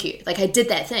 Like, I did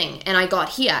that thing and I got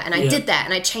here and I did that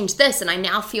and I changed this and I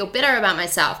now feel better about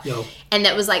myself. And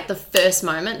that was like the first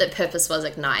moment that purpose was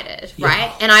ignited,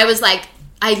 right? And I was like,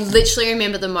 I literally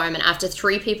remember the moment after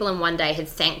 3 people in one day had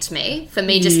thanked me for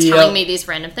me just telling me these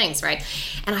random things, right?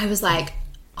 And I was like,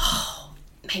 oh,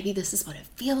 maybe this is what it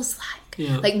feels like.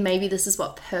 Like, maybe this is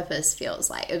what purpose feels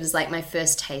like. It was like my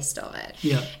first taste of it.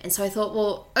 And so I thought,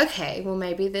 well, okay, well,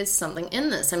 maybe there's something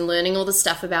in this. I'm learning all the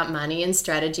stuff about money and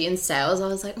strategy and sales. I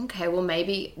was like, okay, well,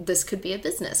 maybe this could be a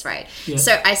business, right?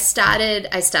 So I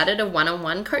started a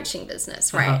one-on-one coaching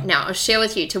business, right? Now, I'll share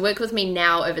with you, to work with me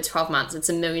now over 12 months,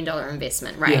 it's $1 million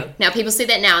investment, right? Now, people see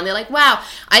that now and they're like, wow,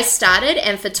 I started,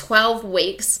 and for 12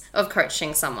 weeks of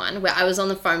coaching someone, where I was on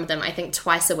the phone with them, I think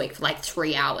twice a week for like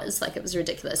 3 hours. Like, it was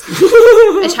ridiculous.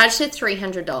 I charged her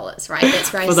 $300, right?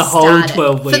 That's where I started. For the whole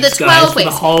 12 weeks, For the 12 weeks. For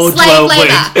the whole Slave 12 labor.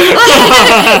 weeks.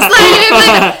 Slave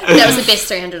labor. That was the best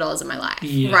 $300 of my life,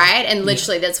 right? And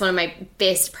literally, that's one of my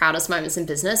best, proudest moments in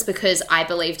business, because I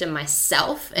believed in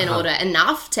myself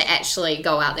enough to actually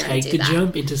go out there and do that. Take the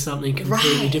jump into something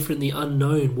completely different, the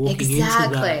unknown, walking into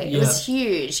that. It was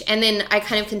huge. And then I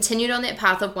kind of continued on that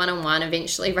path of one-on-one,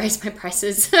 eventually raised my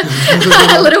prices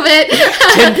a little bit.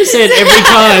 10% every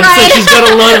time, so she's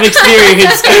got a lot of experience. So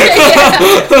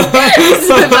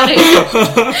funny.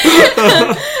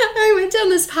 I went down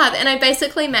this path and I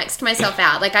basically maxed myself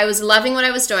out. Like, I was loving what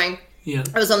I was doing.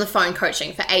 I was on the phone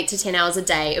coaching for 8 to 10 hours a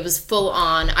day. It was full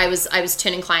on. I was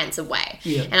turning clients away.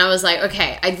 And I was like,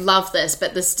 okay, I love this,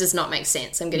 but this does not make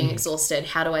sense. I'm getting exhausted.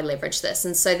 How do I leverage this?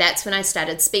 And so that's when I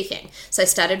started speaking. So I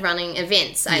started running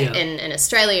events in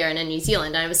Australia and in New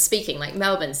Zealand. And I was speaking like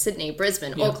Melbourne, Sydney,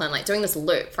 Brisbane, Auckland, like doing this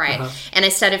loop, right? And I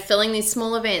started filling these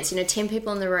small events, 10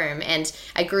 people in the room. And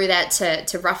I grew that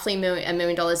to roughly $1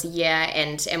 million a year,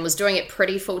 and was doing it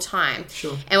pretty full time.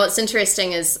 And what's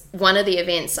interesting is one of the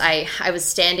events I was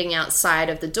standing outside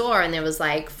of the door, and there was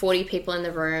like 40 people in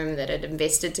the room that had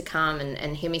invested to come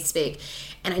and hear me speak,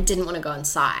 and I didn't want to go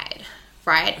inside,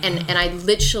 right? And I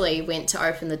literally went to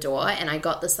open the door, and I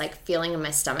got this like feeling in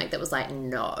my stomach that was like,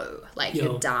 no, like,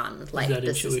 you're done. Like, that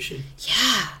intuition.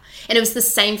 And it was the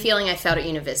same feeling I felt at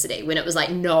university when it was like,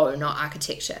 no, not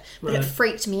architecture. But it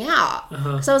freaked me out.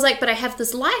 So I was like, but I have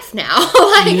this life now.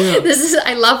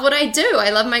 I love what I do.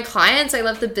 I love my clients. I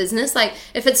love the business. Like,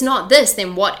 if it's not this,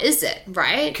 then what is it,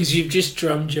 right? Because you've just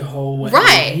drummed your whole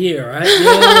way here, right?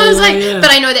 I was like,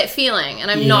 but I know that feeling, and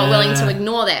I'm not willing to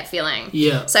ignore that feeling.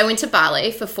 So I went to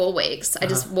Bali for 4 weeks. I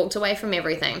just walked away from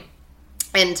everything.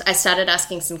 And I started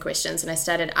asking some questions, and I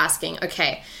started asking,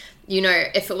 okay,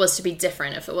 if it was to be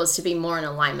different, if it was to be more in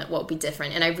alignment, what would be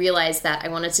different? And I realized that I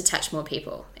wanted to touch more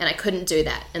people, and I couldn't do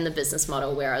that in the business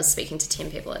model where I was speaking to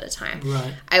 10 people at a time.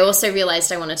 I also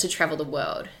realized I wanted to travel the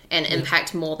world and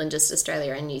impact more than just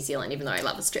Australia and New Zealand, even though I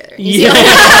love Australia and New Zealand.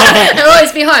 I'll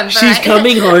always be home. She's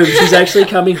coming home. She's actually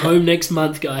coming home next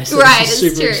month, guys. So this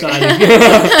is super exciting.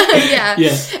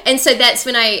 And so that's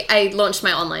when I launched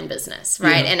my online business,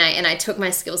 right? And I took my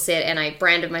skill set and I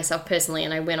branded myself personally,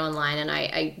 and I went online, and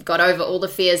I got over all the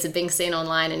fears of being seen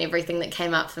online and everything that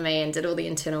came up for me, and did all the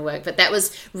internal work. But that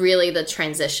was really the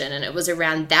transition, and it was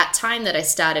around that time that I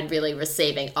started really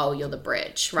receiving, oh, you're the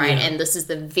bridge, right? And this is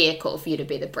the vehicle for you to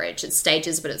be the bridge. It's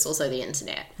stages, but it's also the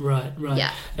internet. Right.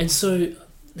 Yeah. And so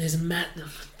there's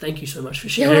thank you so much for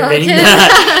sharing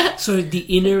that. So the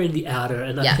inner and the outer,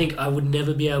 and I think I would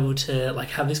never be able to like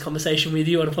have this conversation with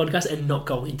you on a podcast and not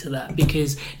go into that,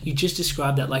 because you just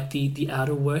described that, like the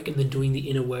outer work and then doing the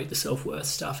inner work, the self-worth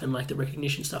stuff and like the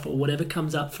recognition stuff, or whatever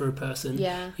comes up for a person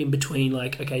in between,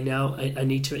 like, okay, now I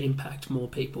need to impact more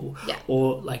people,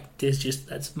 or like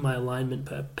that's my alignment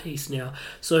per piece now.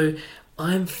 So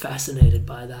I'm fascinated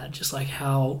by that, just like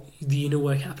how the inner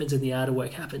work happens and the outer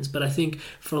work happens. But I think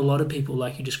for a lot of people,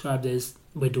 like you described, there's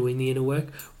we're doing the inner work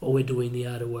or we're doing the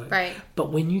outer work. Right.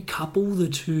 But when you couple the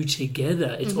two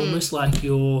together, it's almost like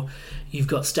you've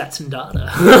got stats and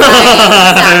data.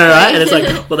 Right? And it's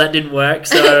like, well, that didn't work,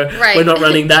 so we're not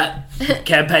running that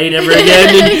campaign ever again.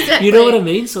 And exactly. You know what I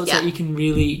mean? So it's like you can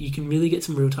really get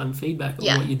some real-time feedback on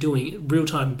what you're doing.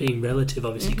 Real-time being relative,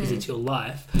 obviously, because it's your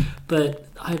life. But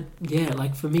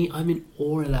like for me, I'm in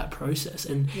awe of that process.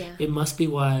 And it must be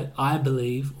why I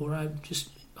believe, or I'm just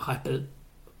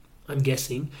I'm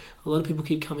guessing a lot of people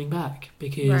keep coming back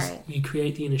because you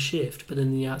create the inner shift, but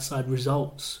then the outside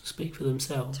results speak for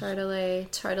themselves.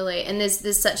 Totally. And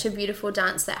there's such a beautiful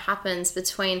dance that happens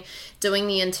between doing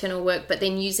the internal work, but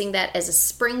then using that as a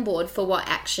springboard for what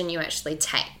action you actually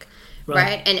take,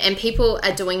 right? And people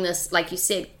are doing this, like you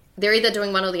said, they're either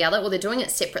doing one or the other, or they're doing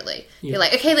it separately. You're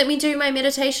like, okay, let me do my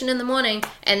meditation in the morning,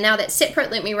 and now that's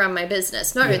separate, let me run my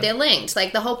business. No, they're linked.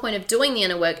 Like, the whole point of doing the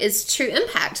inner work is to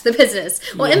impact the business,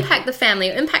 or impact the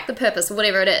family, or impact the purpose, or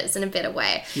whatever it is, in a better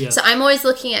way. So I'm always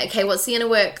looking at, okay, what's the inner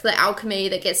work, the alchemy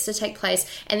that gets to take place,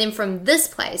 and then from this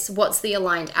place, what's the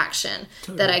aligned action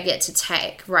that I get to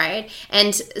take, right?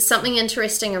 And something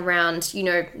interesting around, you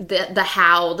know, the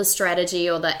how, the strategy,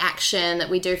 or the action that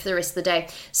we do for the rest of the day.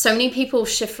 So many people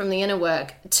shift from the inner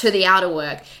work to the outer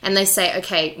work, and they say,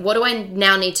 okay, what do I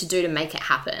now need to do to make it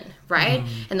happen, right?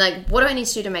 And like, what do I need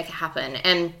to do to make it happen?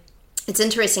 And it's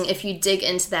interesting, if you dig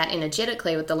into that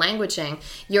energetically with the languaging,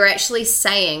 you're actually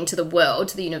saying to the world,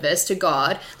 to the universe, to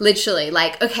God, literally,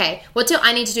 like, okay, what do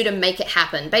I need to do to make it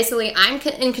happen? Basically, I'm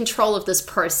in control of this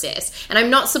process, and I'm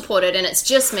not supported, and it's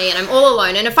just me, and I'm all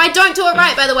alone, and if I don't do it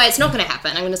right, by the way, it's not going to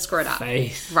happen. I'm going to screw it up.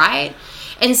 Faith. Right?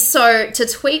 And so to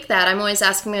tweak that, I'm always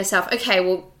asking myself, okay,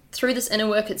 well, through this inner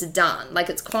work, it's done. Like,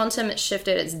 it's quantum, it's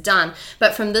shifted, it's done.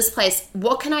 But from this place,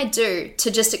 what can I do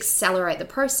to just accelerate the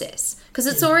process? Because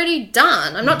it's already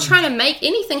done. I'm not trying to make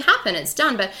anything happen. It's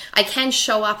done. But I can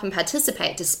show up and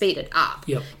participate to speed it up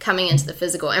coming into the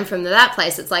physical. And from that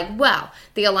place, it's like, well,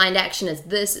 the aligned action is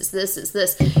this, is this, is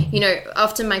this. You know,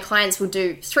 often my clients will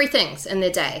do 3 things in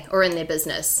their day or in their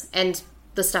business, and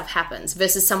the stuff happens,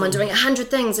 versus someone doing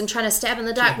 100 things and trying to stab in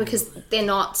the dark because they're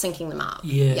not syncing them up.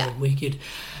 Yeah. Wicked.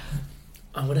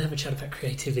 I want to have a chat about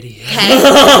creativity. Okay,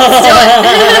 let's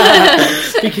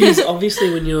do it. Because obviously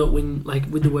when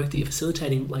with the work that you're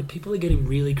facilitating, like, people are getting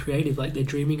really creative. Like, they're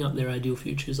dreaming up their ideal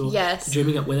futures, or they're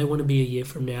dreaming up where they want to be a year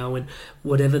from now, and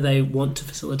whatever they want to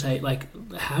facilitate. Like,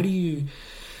 how do you,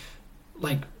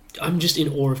 like, I'm just in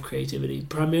awe of creativity.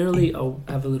 Primarily, I'll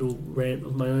have a little rant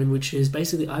of my own, which is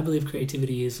basically, I believe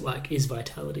creativity is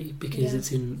vitality, because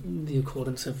it's in the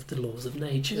accordance of the laws of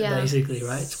nature, basically,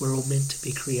 right? It's, we're all meant to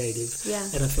be creative.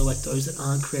 And I feel like those that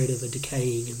aren't creative are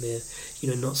decaying, and they're, you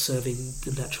know, not serving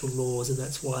the natural laws, and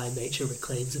that's why nature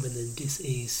reclaims them, and then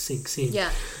dis-ease sinks in.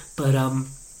 But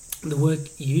the work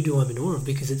you do, I'm in awe of,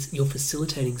 because you're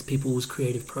facilitating people's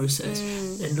creative process,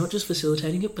 and not just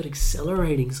facilitating it, but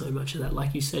accelerating so much of that.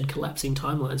 Like you said, collapsing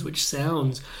timelines, which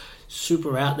sounds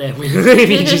super out there when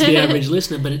you're just the average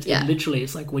listener, but it literally,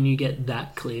 it's like when you get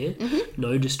that clear,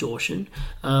 no distortion,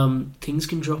 things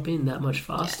can drop in that much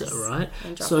faster, right?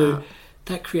 So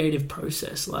that creative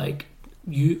process,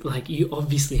 you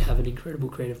obviously have an incredible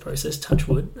creative process, touch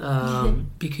wood,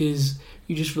 because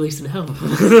you just released an album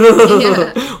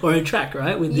or a track,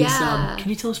 right? With this, can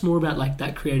you tell us more about like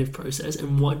that creative process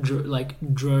and what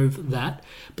drove that,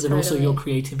 but then also your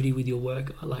creativity with your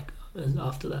work? Like,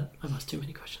 after that, I asked too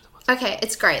many questions. Okay,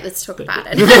 it's great. Let's talk about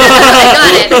it.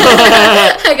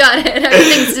 I got it. I have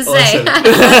things to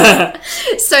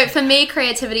say. So for me,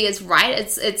 creativity is right.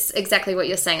 It's exactly what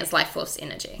you're saying. It's life force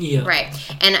energy, right?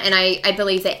 And I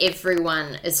believe that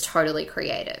everyone is totally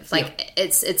creative. Like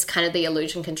it's kind of the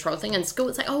illusion control thing in school.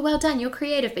 It's like, oh, well done, you're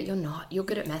creative, but you're not. You're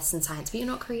good at maths and science, but you're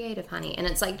not creative, honey. And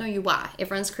it's like, no, you are.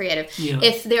 Everyone's creative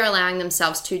if they're allowing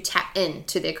themselves to tap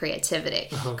into their creativity.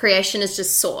 Creation is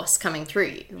just source coming through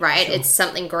you, right? It's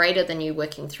something greater than you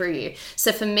working through you.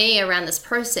 So for me, around this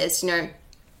process, you know,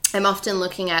 I'm often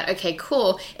looking at, okay,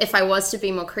 cool, if I was to be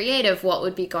more creative, what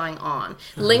would be going on?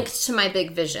 Linked to my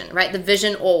big vision, right? The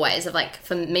vision always of, like,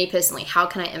 for me personally, how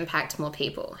can I impact more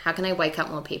people? How can I wake up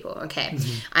more people? Okay,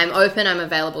 I'm open, I'm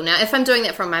available. Now, if I'm doing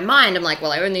that from my mind, I'm like,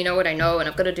 well, I only know what I know, and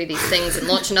I've got to do these things and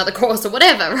launch another course or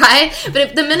whatever, right? But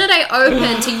if the minute I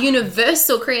open to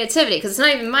universal creativity, because it's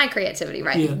not even my creativity,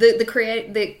 right?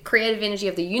 The creative energy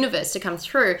of the universe to come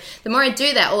through, the more I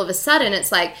do that, all of a sudden,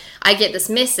 it's like, I get this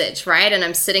message, right? And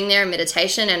I'm sitting there in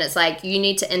meditation, and it's like, you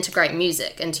need to integrate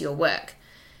music into your work,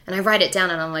 and I write it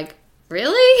down, and I'm like,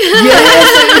 really?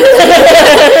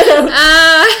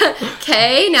 Okay,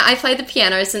 okay. Now, I played the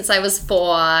piano since I was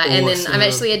 4, and then I'm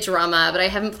actually a drummer, but I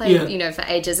haven't played, for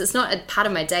ages. It's not a part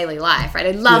of my daily life, right?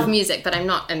 I love music, but I'm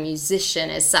not a musician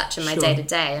as such in my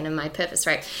day-to-day and in my purpose,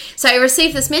 right? So I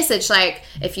received this message, like,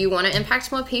 if you want to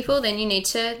impact more people, then you need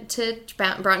to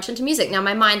branch into music. Now,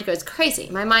 my mind goes crazy.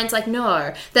 My mind's like,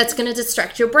 no, that's going to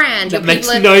distract your brand. That makes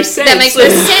no sense. That makes no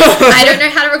sense. I don't know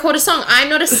how to record a song. I'm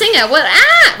not a singer. What?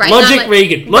 Right? Logic, like,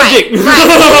 Regan. Logic.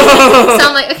 Right. So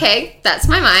I'm like, okay, that's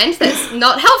my mind. That's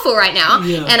not helpful right now.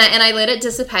 Yeah. And I let it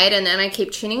dissipate, and then I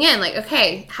keep tuning in. Like,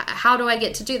 okay, how do I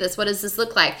get to do this? What does this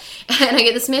look like? And I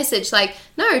get this message like,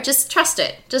 no, just trust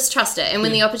it. Just trust it. And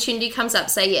when the opportunity comes up,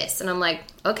 say yes. And I'm like,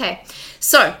 okay.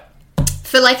 So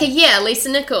for like a year, Lisa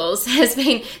Nichols has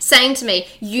been saying to me,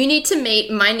 you need to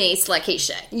meet my niece,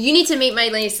 Lakeisha. You need to meet my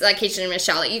niece, Lakeisha and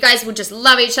Michelle. Like, you guys will just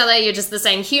love each other. You're just the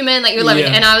same human. Like, you're loving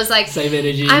it. And I was like, same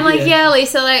energy. I'm like, yeah,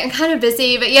 Lisa, like, I'm kind of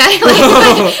busy. But yeah, like,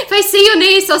 if I see your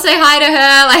niece, I'll say hi to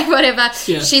her, like, whatever.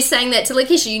 Yeah. She's saying that to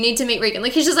Lakeisha, you need to meet Regan.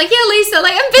 Lakeisha's like, yeah, Lisa,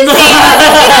 like, I'm busy.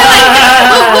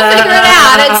 We'll figure it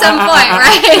out at some point,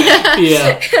 right?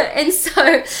 Yeah. And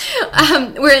so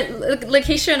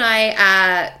Lakeisha and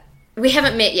I... we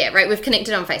haven't met yet, right? We've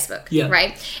connected on Facebook,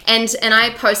 right? And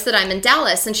I post that I'm in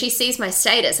Dallas, and she sees my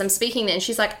status. I'm speaking there, and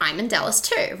she's like, I'm in Dallas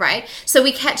too, right? So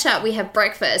we catch up, we have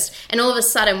breakfast, and all of a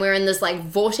sudden we're in this like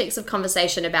vortex of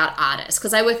conversation about artists,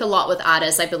 because I work a lot with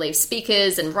artists. I believe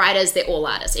speakers and writers, they're all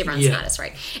artists. Everyone's an artist,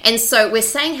 right? And so we're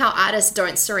saying how artists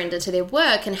don't surrender to their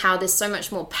work, and how there's so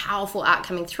much more powerful art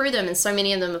coming through them, and so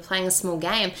many of them are playing a small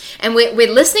game. And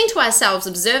we're listening to ourselves,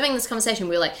 observing this conversation.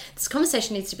 We're like, this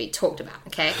conversation needs to be talked about,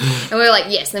 okay? And we were like,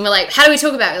 yes. And then we're like, how do we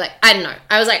talk about it? We're like, I don't know.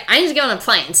 I was like, I need to get on a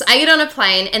plane. So I get on a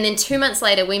plane, and then 2 months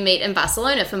later, we meet in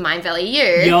Barcelona for Mind Valley U,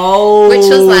 which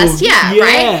was last year,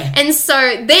 right? And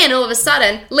so then all of a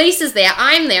sudden, Lisa's there,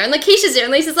 I'm there, and Lakeisha's there,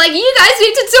 and Lisa's like, you guys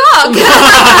need to talk.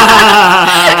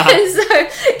 And so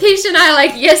Keisha and I are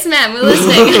like, yes, ma'am, we're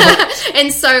listening.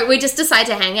 And so we just decide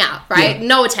to hang out, right? Yeah.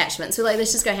 No attachments. We're like,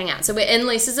 let's just go hang out. So we're in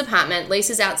Lisa's apartment.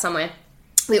 Lisa's out somewhere.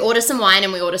 We order some wine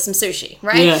and we order some sushi,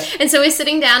 right? Yeah. And so we're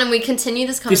sitting down and we continue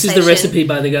this conversation. This is the recipe,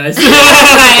 by the guys.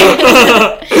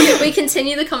 We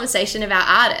continue the conversation about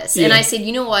artists. Yeah. And I said,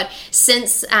 you know what?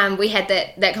 Since we had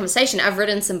that conversation, I've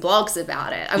written some blogs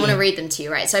about it. I want to read them to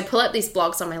you, right? So I pull up these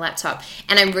blogs on my laptop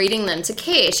and I'm reading them to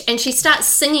Kesh. And she starts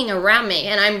singing around me.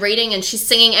 And I'm reading and she's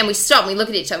singing. And we stop and we look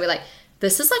at each other. We're like,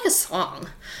 this is like a song.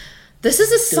 This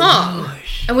is a song.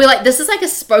 Gosh. And we're like, this is like a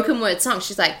spoken word song.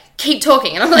 She's like, keep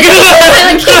talking. And I'm like, keep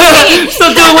singing.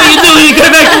 Stop doing what you're doing. Go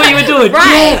back to what you were doing.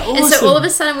 Right. Yeah, awesome. And so all of a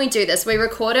sudden we do this. We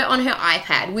record it on her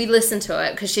iPad. We listen to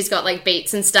it because she's got like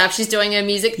beats and stuff. She's doing her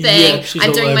music thing. Yeah,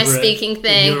 I'm doing my speaking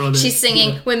thing. She's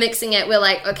singing. Yeah. We're mixing it. We're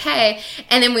like, okay.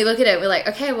 And then we look at it. We're like,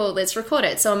 okay, well, let's record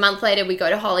it. So a month later, we go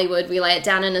to Hollywood. We lay it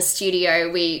down in a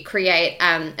studio. We create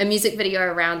a music video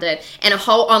around it and a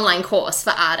whole online course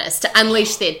for artists to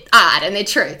unleash their art and their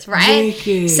truth, right?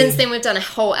 Wicked. Since then, we've done a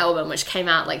whole album, which came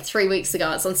out like 3 weeks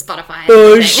ago. It's on Spotify.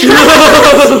 Oh,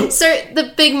 shit. So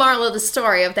the big moral of the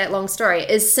story, of that long story,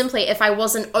 is simply if I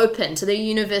wasn't open to the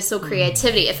universal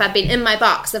creativity, if I'd been in my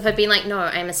box, if I'd been like, no,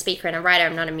 I'm a speaker and a writer,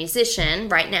 I'm not a musician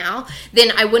right now,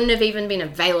 then I wouldn't have even been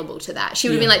available to that. She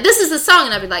would have been like, this is the song.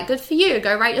 And I'd be like, good for you.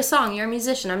 Go write your song. You're a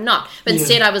musician. I'm not. But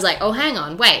instead I was like, oh, hang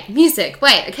on. Wait, music.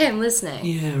 Wait, okay, I'm listening.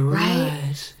 Yeah,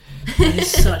 right? That is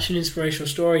such an inspirational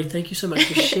story. Thank you so much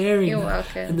for sharing. You're that.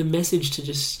 welcome. And the message to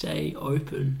just stay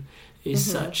open is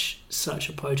such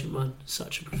a potent one,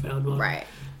 such a profound one. Right.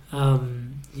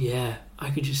 Yeah,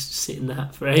 I could just sit in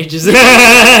that for ages.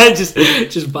 just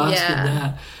bask in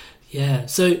that. Yeah.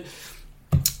 So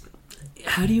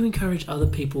how do you encourage other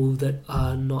people that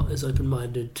are not as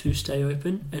open-minded to stay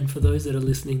open? And for those that are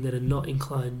listening that are not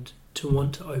inclined to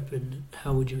want to open,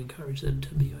 how would you encourage them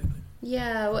to be open?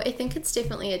 Yeah, well, I think it's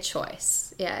definitely a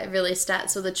choice. Yeah, it really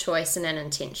starts with a choice and an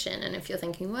intention. And if you're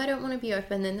thinking, well, I don't want to be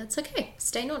open, then that's okay.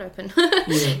 Stay not open.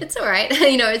 It's all right.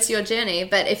 It's your journey.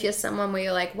 But if you're someone where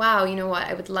you're like, wow, you know what?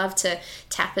 I would love to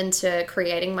tap into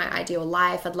creating my ideal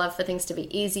life. I'd love for things to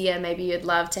be easier. Maybe you'd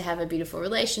love to have a beautiful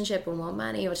relationship or more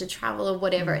money or to travel or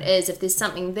whatever it is. If there's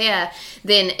something there,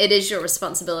 then it is your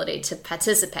responsibility to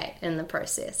participate in the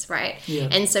process, right? Yeah.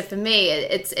 And so for me,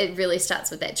 it really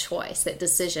starts with that choice, that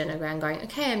decision around going,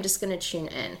 okay, I'm just going to tune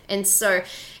in. And so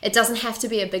it doesn't have to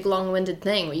be a big long-winded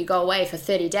thing where you go away for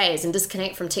 30 days and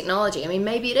disconnect from technology. I mean,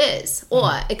 maybe it is.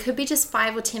 Or it could be just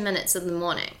 5 or 10 minutes in the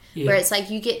morning where it's like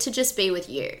you get to just be with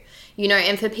you.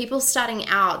 And for people starting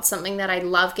out, something that I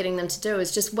love getting them to do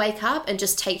is just wake up and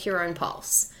just take your own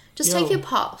pulse. Just take your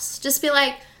pulse. Just be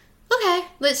like, okay,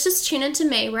 let's just tune into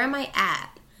me. Where am I at?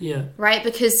 Yeah. Right?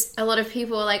 Because a lot of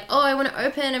people are like, oh, I want to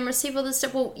open and receive all this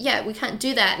stuff. Well, yeah, we can't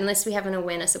do that unless we have an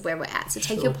awareness of where we're at. So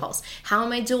take your pulse. How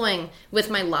am I doing with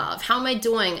my love? How am I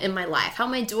doing in my life? How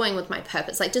am I doing with my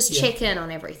purpose? Like, just check in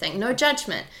on everything. No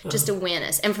judgment, just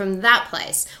awareness. And from that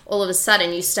place, all of a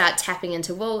sudden you start tapping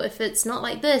into, well, if it's not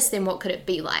like this, then what could it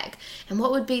be like? And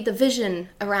what would be the vision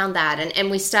around that?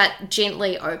 And we start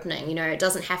gently opening. You know, it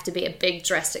doesn't have to be a big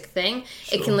drastic thing.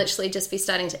 It can literally just be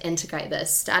starting to integrate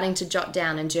this, starting to jot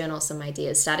down and journal some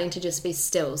ideas, starting to just be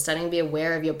still, starting to be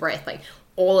aware of your breath. Like,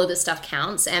 all of this stuff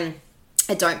counts. And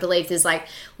I don't believe there's like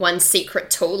one secret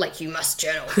tool, like you must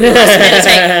journal, you must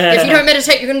meditate. If you don't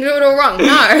meditate, you're going to do it all wrong.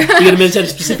 No. You're going to meditate a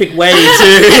specific way too.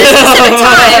 Specific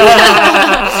time.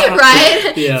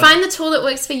 Right? Yeah. Find the tool that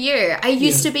works for you. I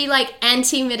used to be like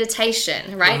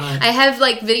anti-meditation, right? I have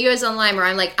like videos online where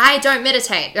I'm like, I don't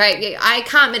meditate, right? I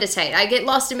can't meditate. I get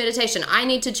lost in meditation. I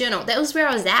need to journal. That was where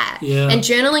I was at. Yeah. And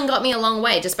journaling got me a long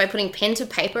way just by putting pen to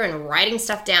paper and writing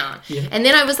stuff down. Yeah. And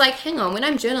then I was like, hang on, when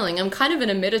I'm journaling, I'm kind of in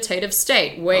a meditative state.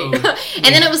 Wait. And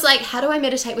then it was like, how do I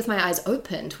meditate with my eyes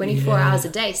open 24 hours a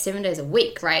day, 7 days a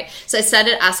week, right? So I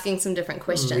started asking some different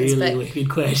questions. Really good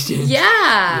questions.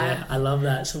 Yeah, I love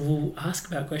that. So we'll ask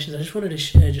about questions. I just wanted to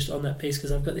share just on that piece,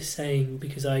 because I've got this saying,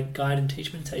 because I guide and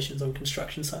teach meditations on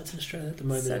construction sites in Australia at the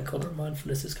moment, and corporate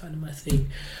mindfulness is kind of my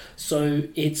thing. So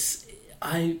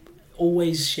I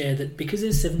always share that because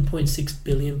there's 7.6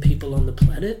 billion people on the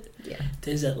planet,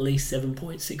 there's at least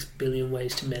 7.6 billion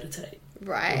ways to meditate.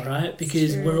 Right?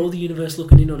 Because we're all the universe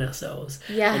looking in on ourselves.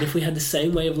 Yeah. And if we had the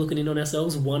same way of looking in on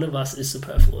ourselves, one of us is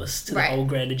superfluous to the whole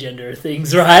grand agenda of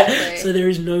things, right? So there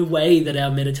is no way that our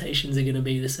meditations are going to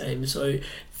be the same. So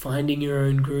finding your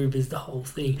own groove is the whole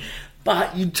thing.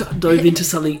 But you dove into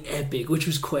something epic, which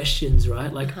was questions,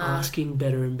 right? Like asking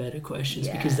better and better questions.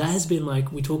 Yes. Because that has been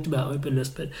like, we talked about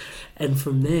openness, and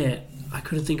from there, I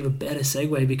couldn't think of a better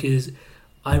segue, because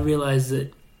I realized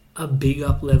that a big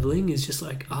up-leveling is just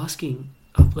like asking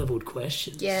up-leveled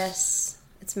questions. Yes,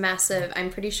 it's massive. I'm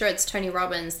pretty sure it's Tony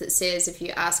Robbins that says if you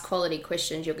ask quality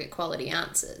questions, you'll get quality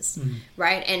answers,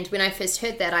 right? And when I first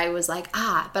heard that, I was like,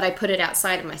 but I put it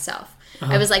outside of myself.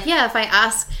 I was like, if I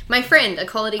ask my friend a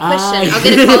quality question, I'll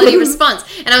get a quality response.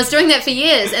 And I was doing that for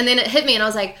years, and then it hit me, and I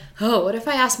was like, oh, what if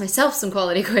I ask myself some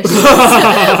quality questions?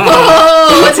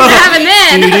 Whoa, what's going to happen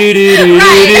then?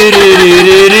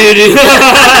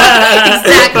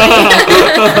 Exactly.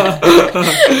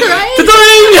 Right?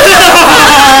 Yes.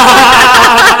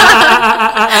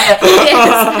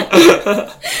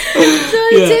 So I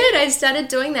did. I started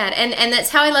doing that, and that's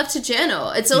how I love to journal.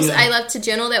 It's also I love to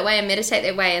journal that way and meditate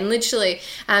that way, and literally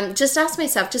just ask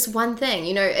myself just one thing.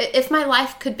 You know, if my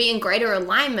life could be in greater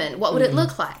alignment, what would it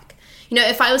look like? You know,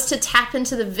 if I was to tap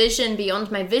into the vision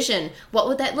beyond my vision, what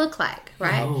would that look like,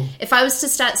 right? Oh. If I was to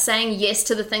start saying yes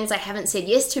to the things I haven't said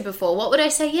yes to before, what would I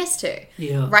say yes to?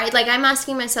 Yeah. Right? Like, I'm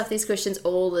asking myself these questions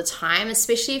all the time,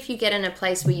 especially if you get in a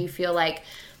place where you feel like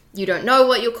you don't know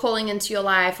what you're calling into your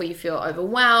life, or you feel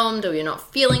overwhelmed, or you're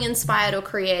not feeling inspired or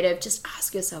creative. Just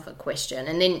ask yourself a question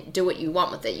and then do what you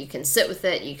want with it. You can sit with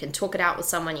it, you can talk it out with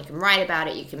someone, you can write about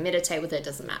it, you can meditate with it,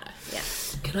 doesn't matter. Yeah.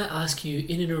 Can I ask you,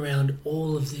 in and around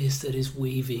all of this that is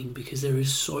weaving, because there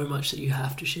is so much that you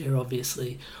have to share,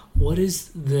 obviously, what is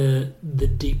the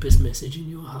deepest message in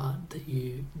your heart that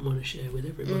you want to share with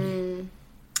everybody?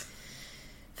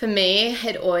 For me,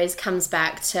 it always comes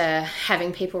back to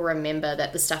having people remember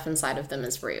that the stuff inside of them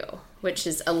is real, which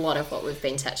is a lot of what we've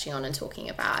been touching on and talking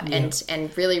about. Yeah.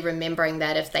 And really remembering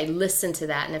that if they listen to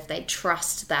that and if they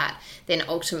trust that, then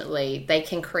ultimately they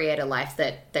can create a life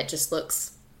that just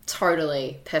looks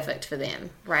totally perfect for them,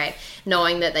 right?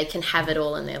 Knowing that they can have it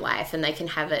all in their life, and they can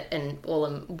have it in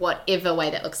whatever way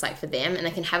that looks like for them, and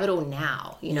they can have it all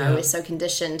now. You know, we're so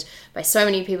conditioned by so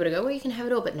many people to go, well, you can have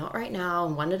it all, but not right now,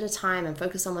 and one at a time, and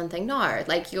focus on one thing. No,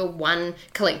 like, you're one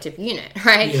collective unit,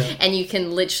 right? Yeah. And you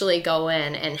can literally go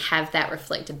in and have that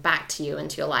reflected back to you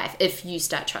into your life if you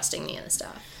start trusting the inner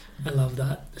stuff. I love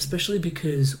that, especially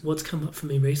because what's come up for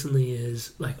me recently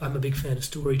is, like, I'm a big fan of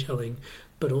storytelling,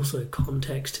 but also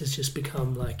context has just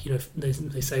become, like, you know,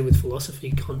 they say with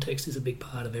philosophy, context is a big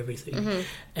part of everything. Mm-hmm.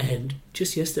 And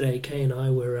just yesterday, Kay and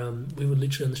I were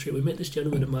literally on the street. We met this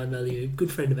gentleman at Mind Value, a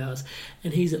good friend of ours,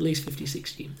 and he's at least 50,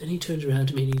 60. And he turns around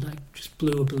to me and he, like, just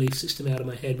blew a belief system out of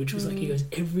my head, which was like, he goes,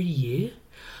 every year,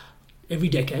 every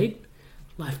decade,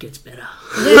 life gets better.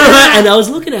 Yeah. And I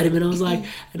was looking at him and I was like,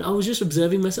 and I was just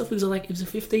observing myself, because I was like, if a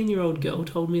 15-year-old girl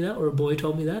told me that, or a boy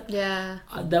told me that,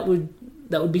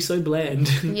 that would be so bland.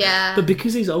 Yeah. But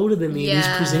because he's older than me and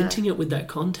he's presenting it with that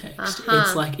context,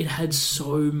 it's like, it had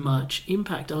so much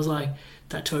impact. I was like,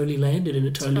 that totally landed, and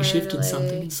it totally shifted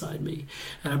something inside me.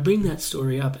 And I bring that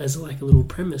story up as like a little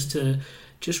premise to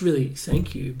just really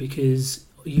thank you, because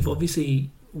you've obviously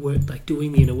worked, like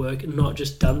doing the inner work, and not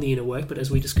just done the inner work, but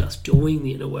as we discussed, doing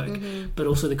the inner work, but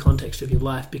also the context of your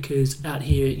life, because out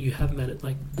here you have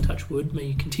like, touch wood, may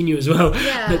you continue as well,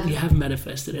 but you have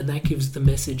manifested, and that gives the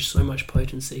message so much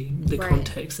potency, the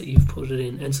context that you've put it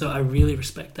in. And so I really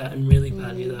respect that and really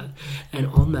value that. And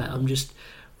on that, I'm just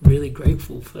really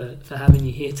grateful for having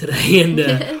you here today, and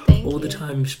all the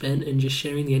time you've spent, and just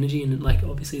sharing the energy, and like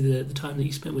obviously the time that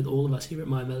you spent with all of us here at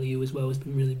My Value as well has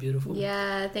been really beautiful.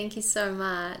 Yeah, thank you so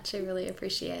much. I really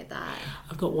appreciate that.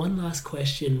 I've got one last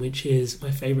question, which is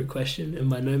my favorite question, and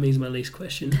by no means my least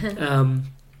question.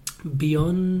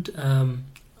 Beyond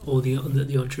all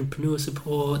the entrepreneur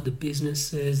support, the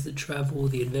businesses, the travel,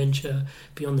 the adventure,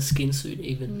 beyond the skin suit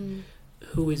even,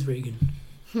 who is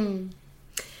Regan?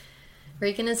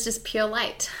 Regan is just pure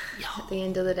light at the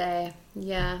end of the day.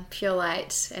 Yeah, pure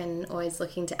light, and always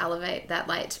looking to elevate that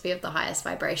light to be of the highest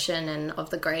vibration and of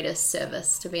the greatest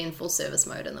service, to be in full service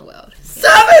mode in the world.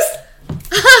 Service!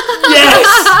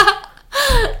 Yes!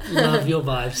 Love your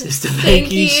vibe, sister.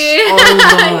 Thank you so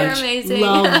much. You're amazing.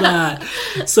 Love that.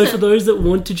 So for those that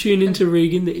want to tune into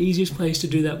Regan, the easiest place to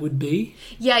do that would be?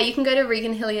 Yeah, you can go to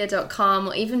reganhillier.com,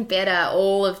 or even better,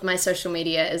 all of my social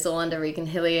media is all under Regan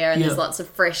Hillier, and there's lots of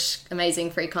fresh,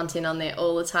 amazing free content on there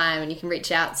all the time, and you can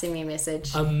reach out, send me a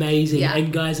message. Amazing. Yeah.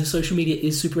 And guys, her social media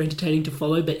is super entertaining to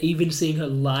follow, but even seeing her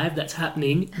live, that's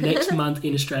happening next month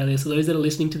in Australia. So those that are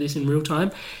listening to this in real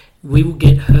time, we will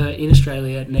get her in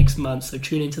Australia next month, so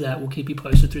tune into that. We'll keep you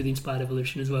posted through the Inspired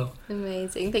Evolution as well.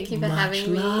 Amazing. Thank you for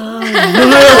having me.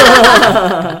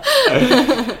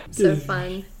 So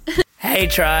fun. Hey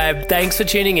tribe, thanks for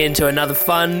tuning in to another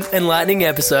fun, enlightening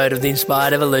episode of the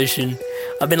Inspired Evolution.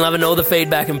 I've been loving all the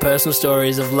feedback and personal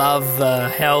stories of love,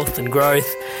 health and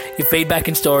growth. Your feedback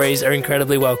and stories are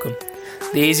incredibly welcome.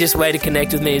 The easiest way to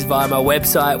connect with me is via my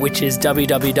website, which is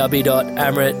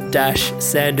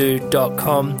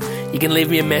www.amrit-sandhu.com. You can leave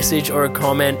me a message or a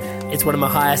comment. It's one of my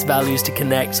highest values to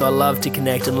connect, so I love to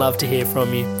connect and love to hear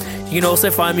from you. You can also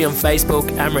find me on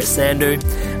Facebook, Amrit Sandhu.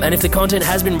 And if the content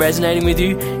has been resonating with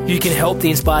you, you can help the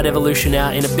Inspired Evolution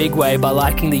out in a big way by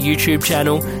liking the YouTube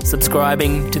channel,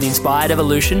 subscribing to the Inspired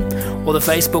Evolution, or the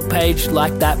Facebook page.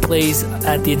 Like that, please,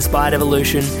 at the Inspired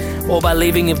Evolution, or by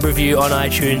leaving a review on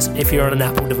iTunes if you're on an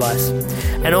Apple device.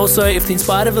 And also, if the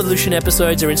Inspired Evolution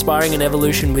episodes are inspiring an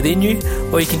evolution within you,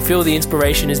 or you can feel the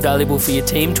inspiration is valuable for your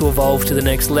team to evolve to the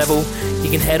next level,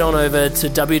 you can head on over to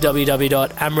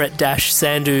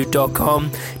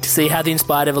www.amrit-sandhu.com to see how the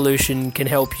Inspired Evolution can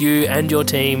help you and your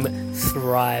team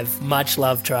thrive. Much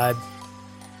love, tribe.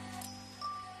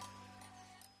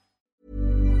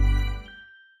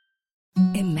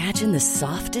 Imagine the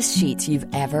softest sheets you've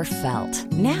ever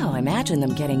felt. Now imagine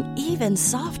them getting even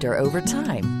softer over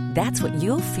time. That's what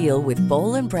you'll feel with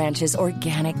Boll & Branch's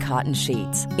organic cotton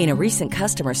sheets. In a recent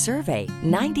customer survey,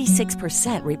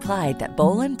 96% replied that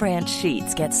Boll & Branch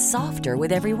sheets get softer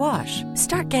with every wash.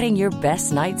 Start getting your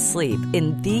best night's sleep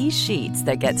in these sheets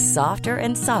that get softer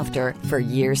and softer for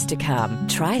years to come.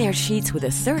 Try their sheets with a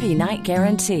 30-night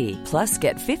guarantee. Plus,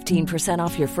 get 15%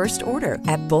 off your first order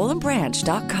at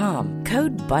bollandbranch.com.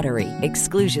 Code BUTTERY.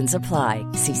 Exclusions apply.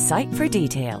 See site for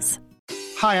details.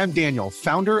 Hi, I'm Daniel,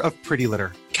 founder of Pretty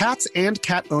Litter. Cats and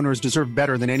cat owners deserve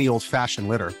better than any old-fashioned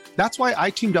litter. That's why I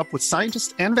teamed up with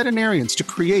scientists and veterinarians to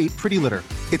create Pretty Litter.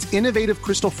 Its innovative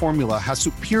crystal formula has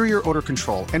superior odor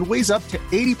control and weighs up to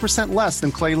 80% less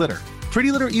than clay litter.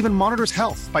 Pretty Litter even monitors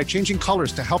health by changing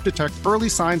colors to help detect early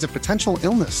signs of potential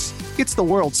illness. It's the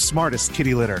world's smartest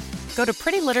kitty litter. Go to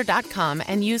prettylitter.com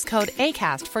and use code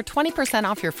ACAST for 20%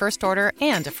 off your first order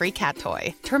and a free cat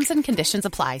toy. Terms and conditions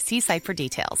apply. See site for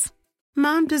details.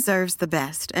 Mom deserves the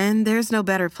best, and there's no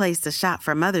better place to shop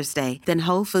for Mother's Day than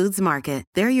Whole Foods Market.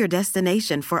 They're your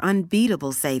destination for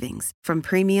unbeatable savings, from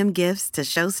premium gifts to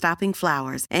show-stopping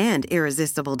flowers and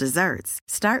irresistible desserts.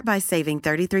 Start by saving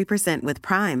 33% with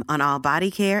Prime on all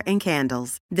body care and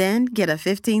candles. Then get a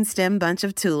 15-stem bunch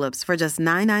of tulips for just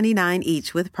 $9.99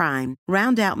 each with Prime.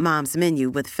 Round out Mom's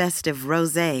menu with festive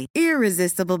rosé,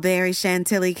 irresistible berry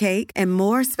chantilly cake, and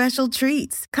more special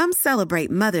treats. Come celebrate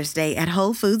Mother's Day at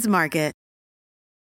Whole Foods Market.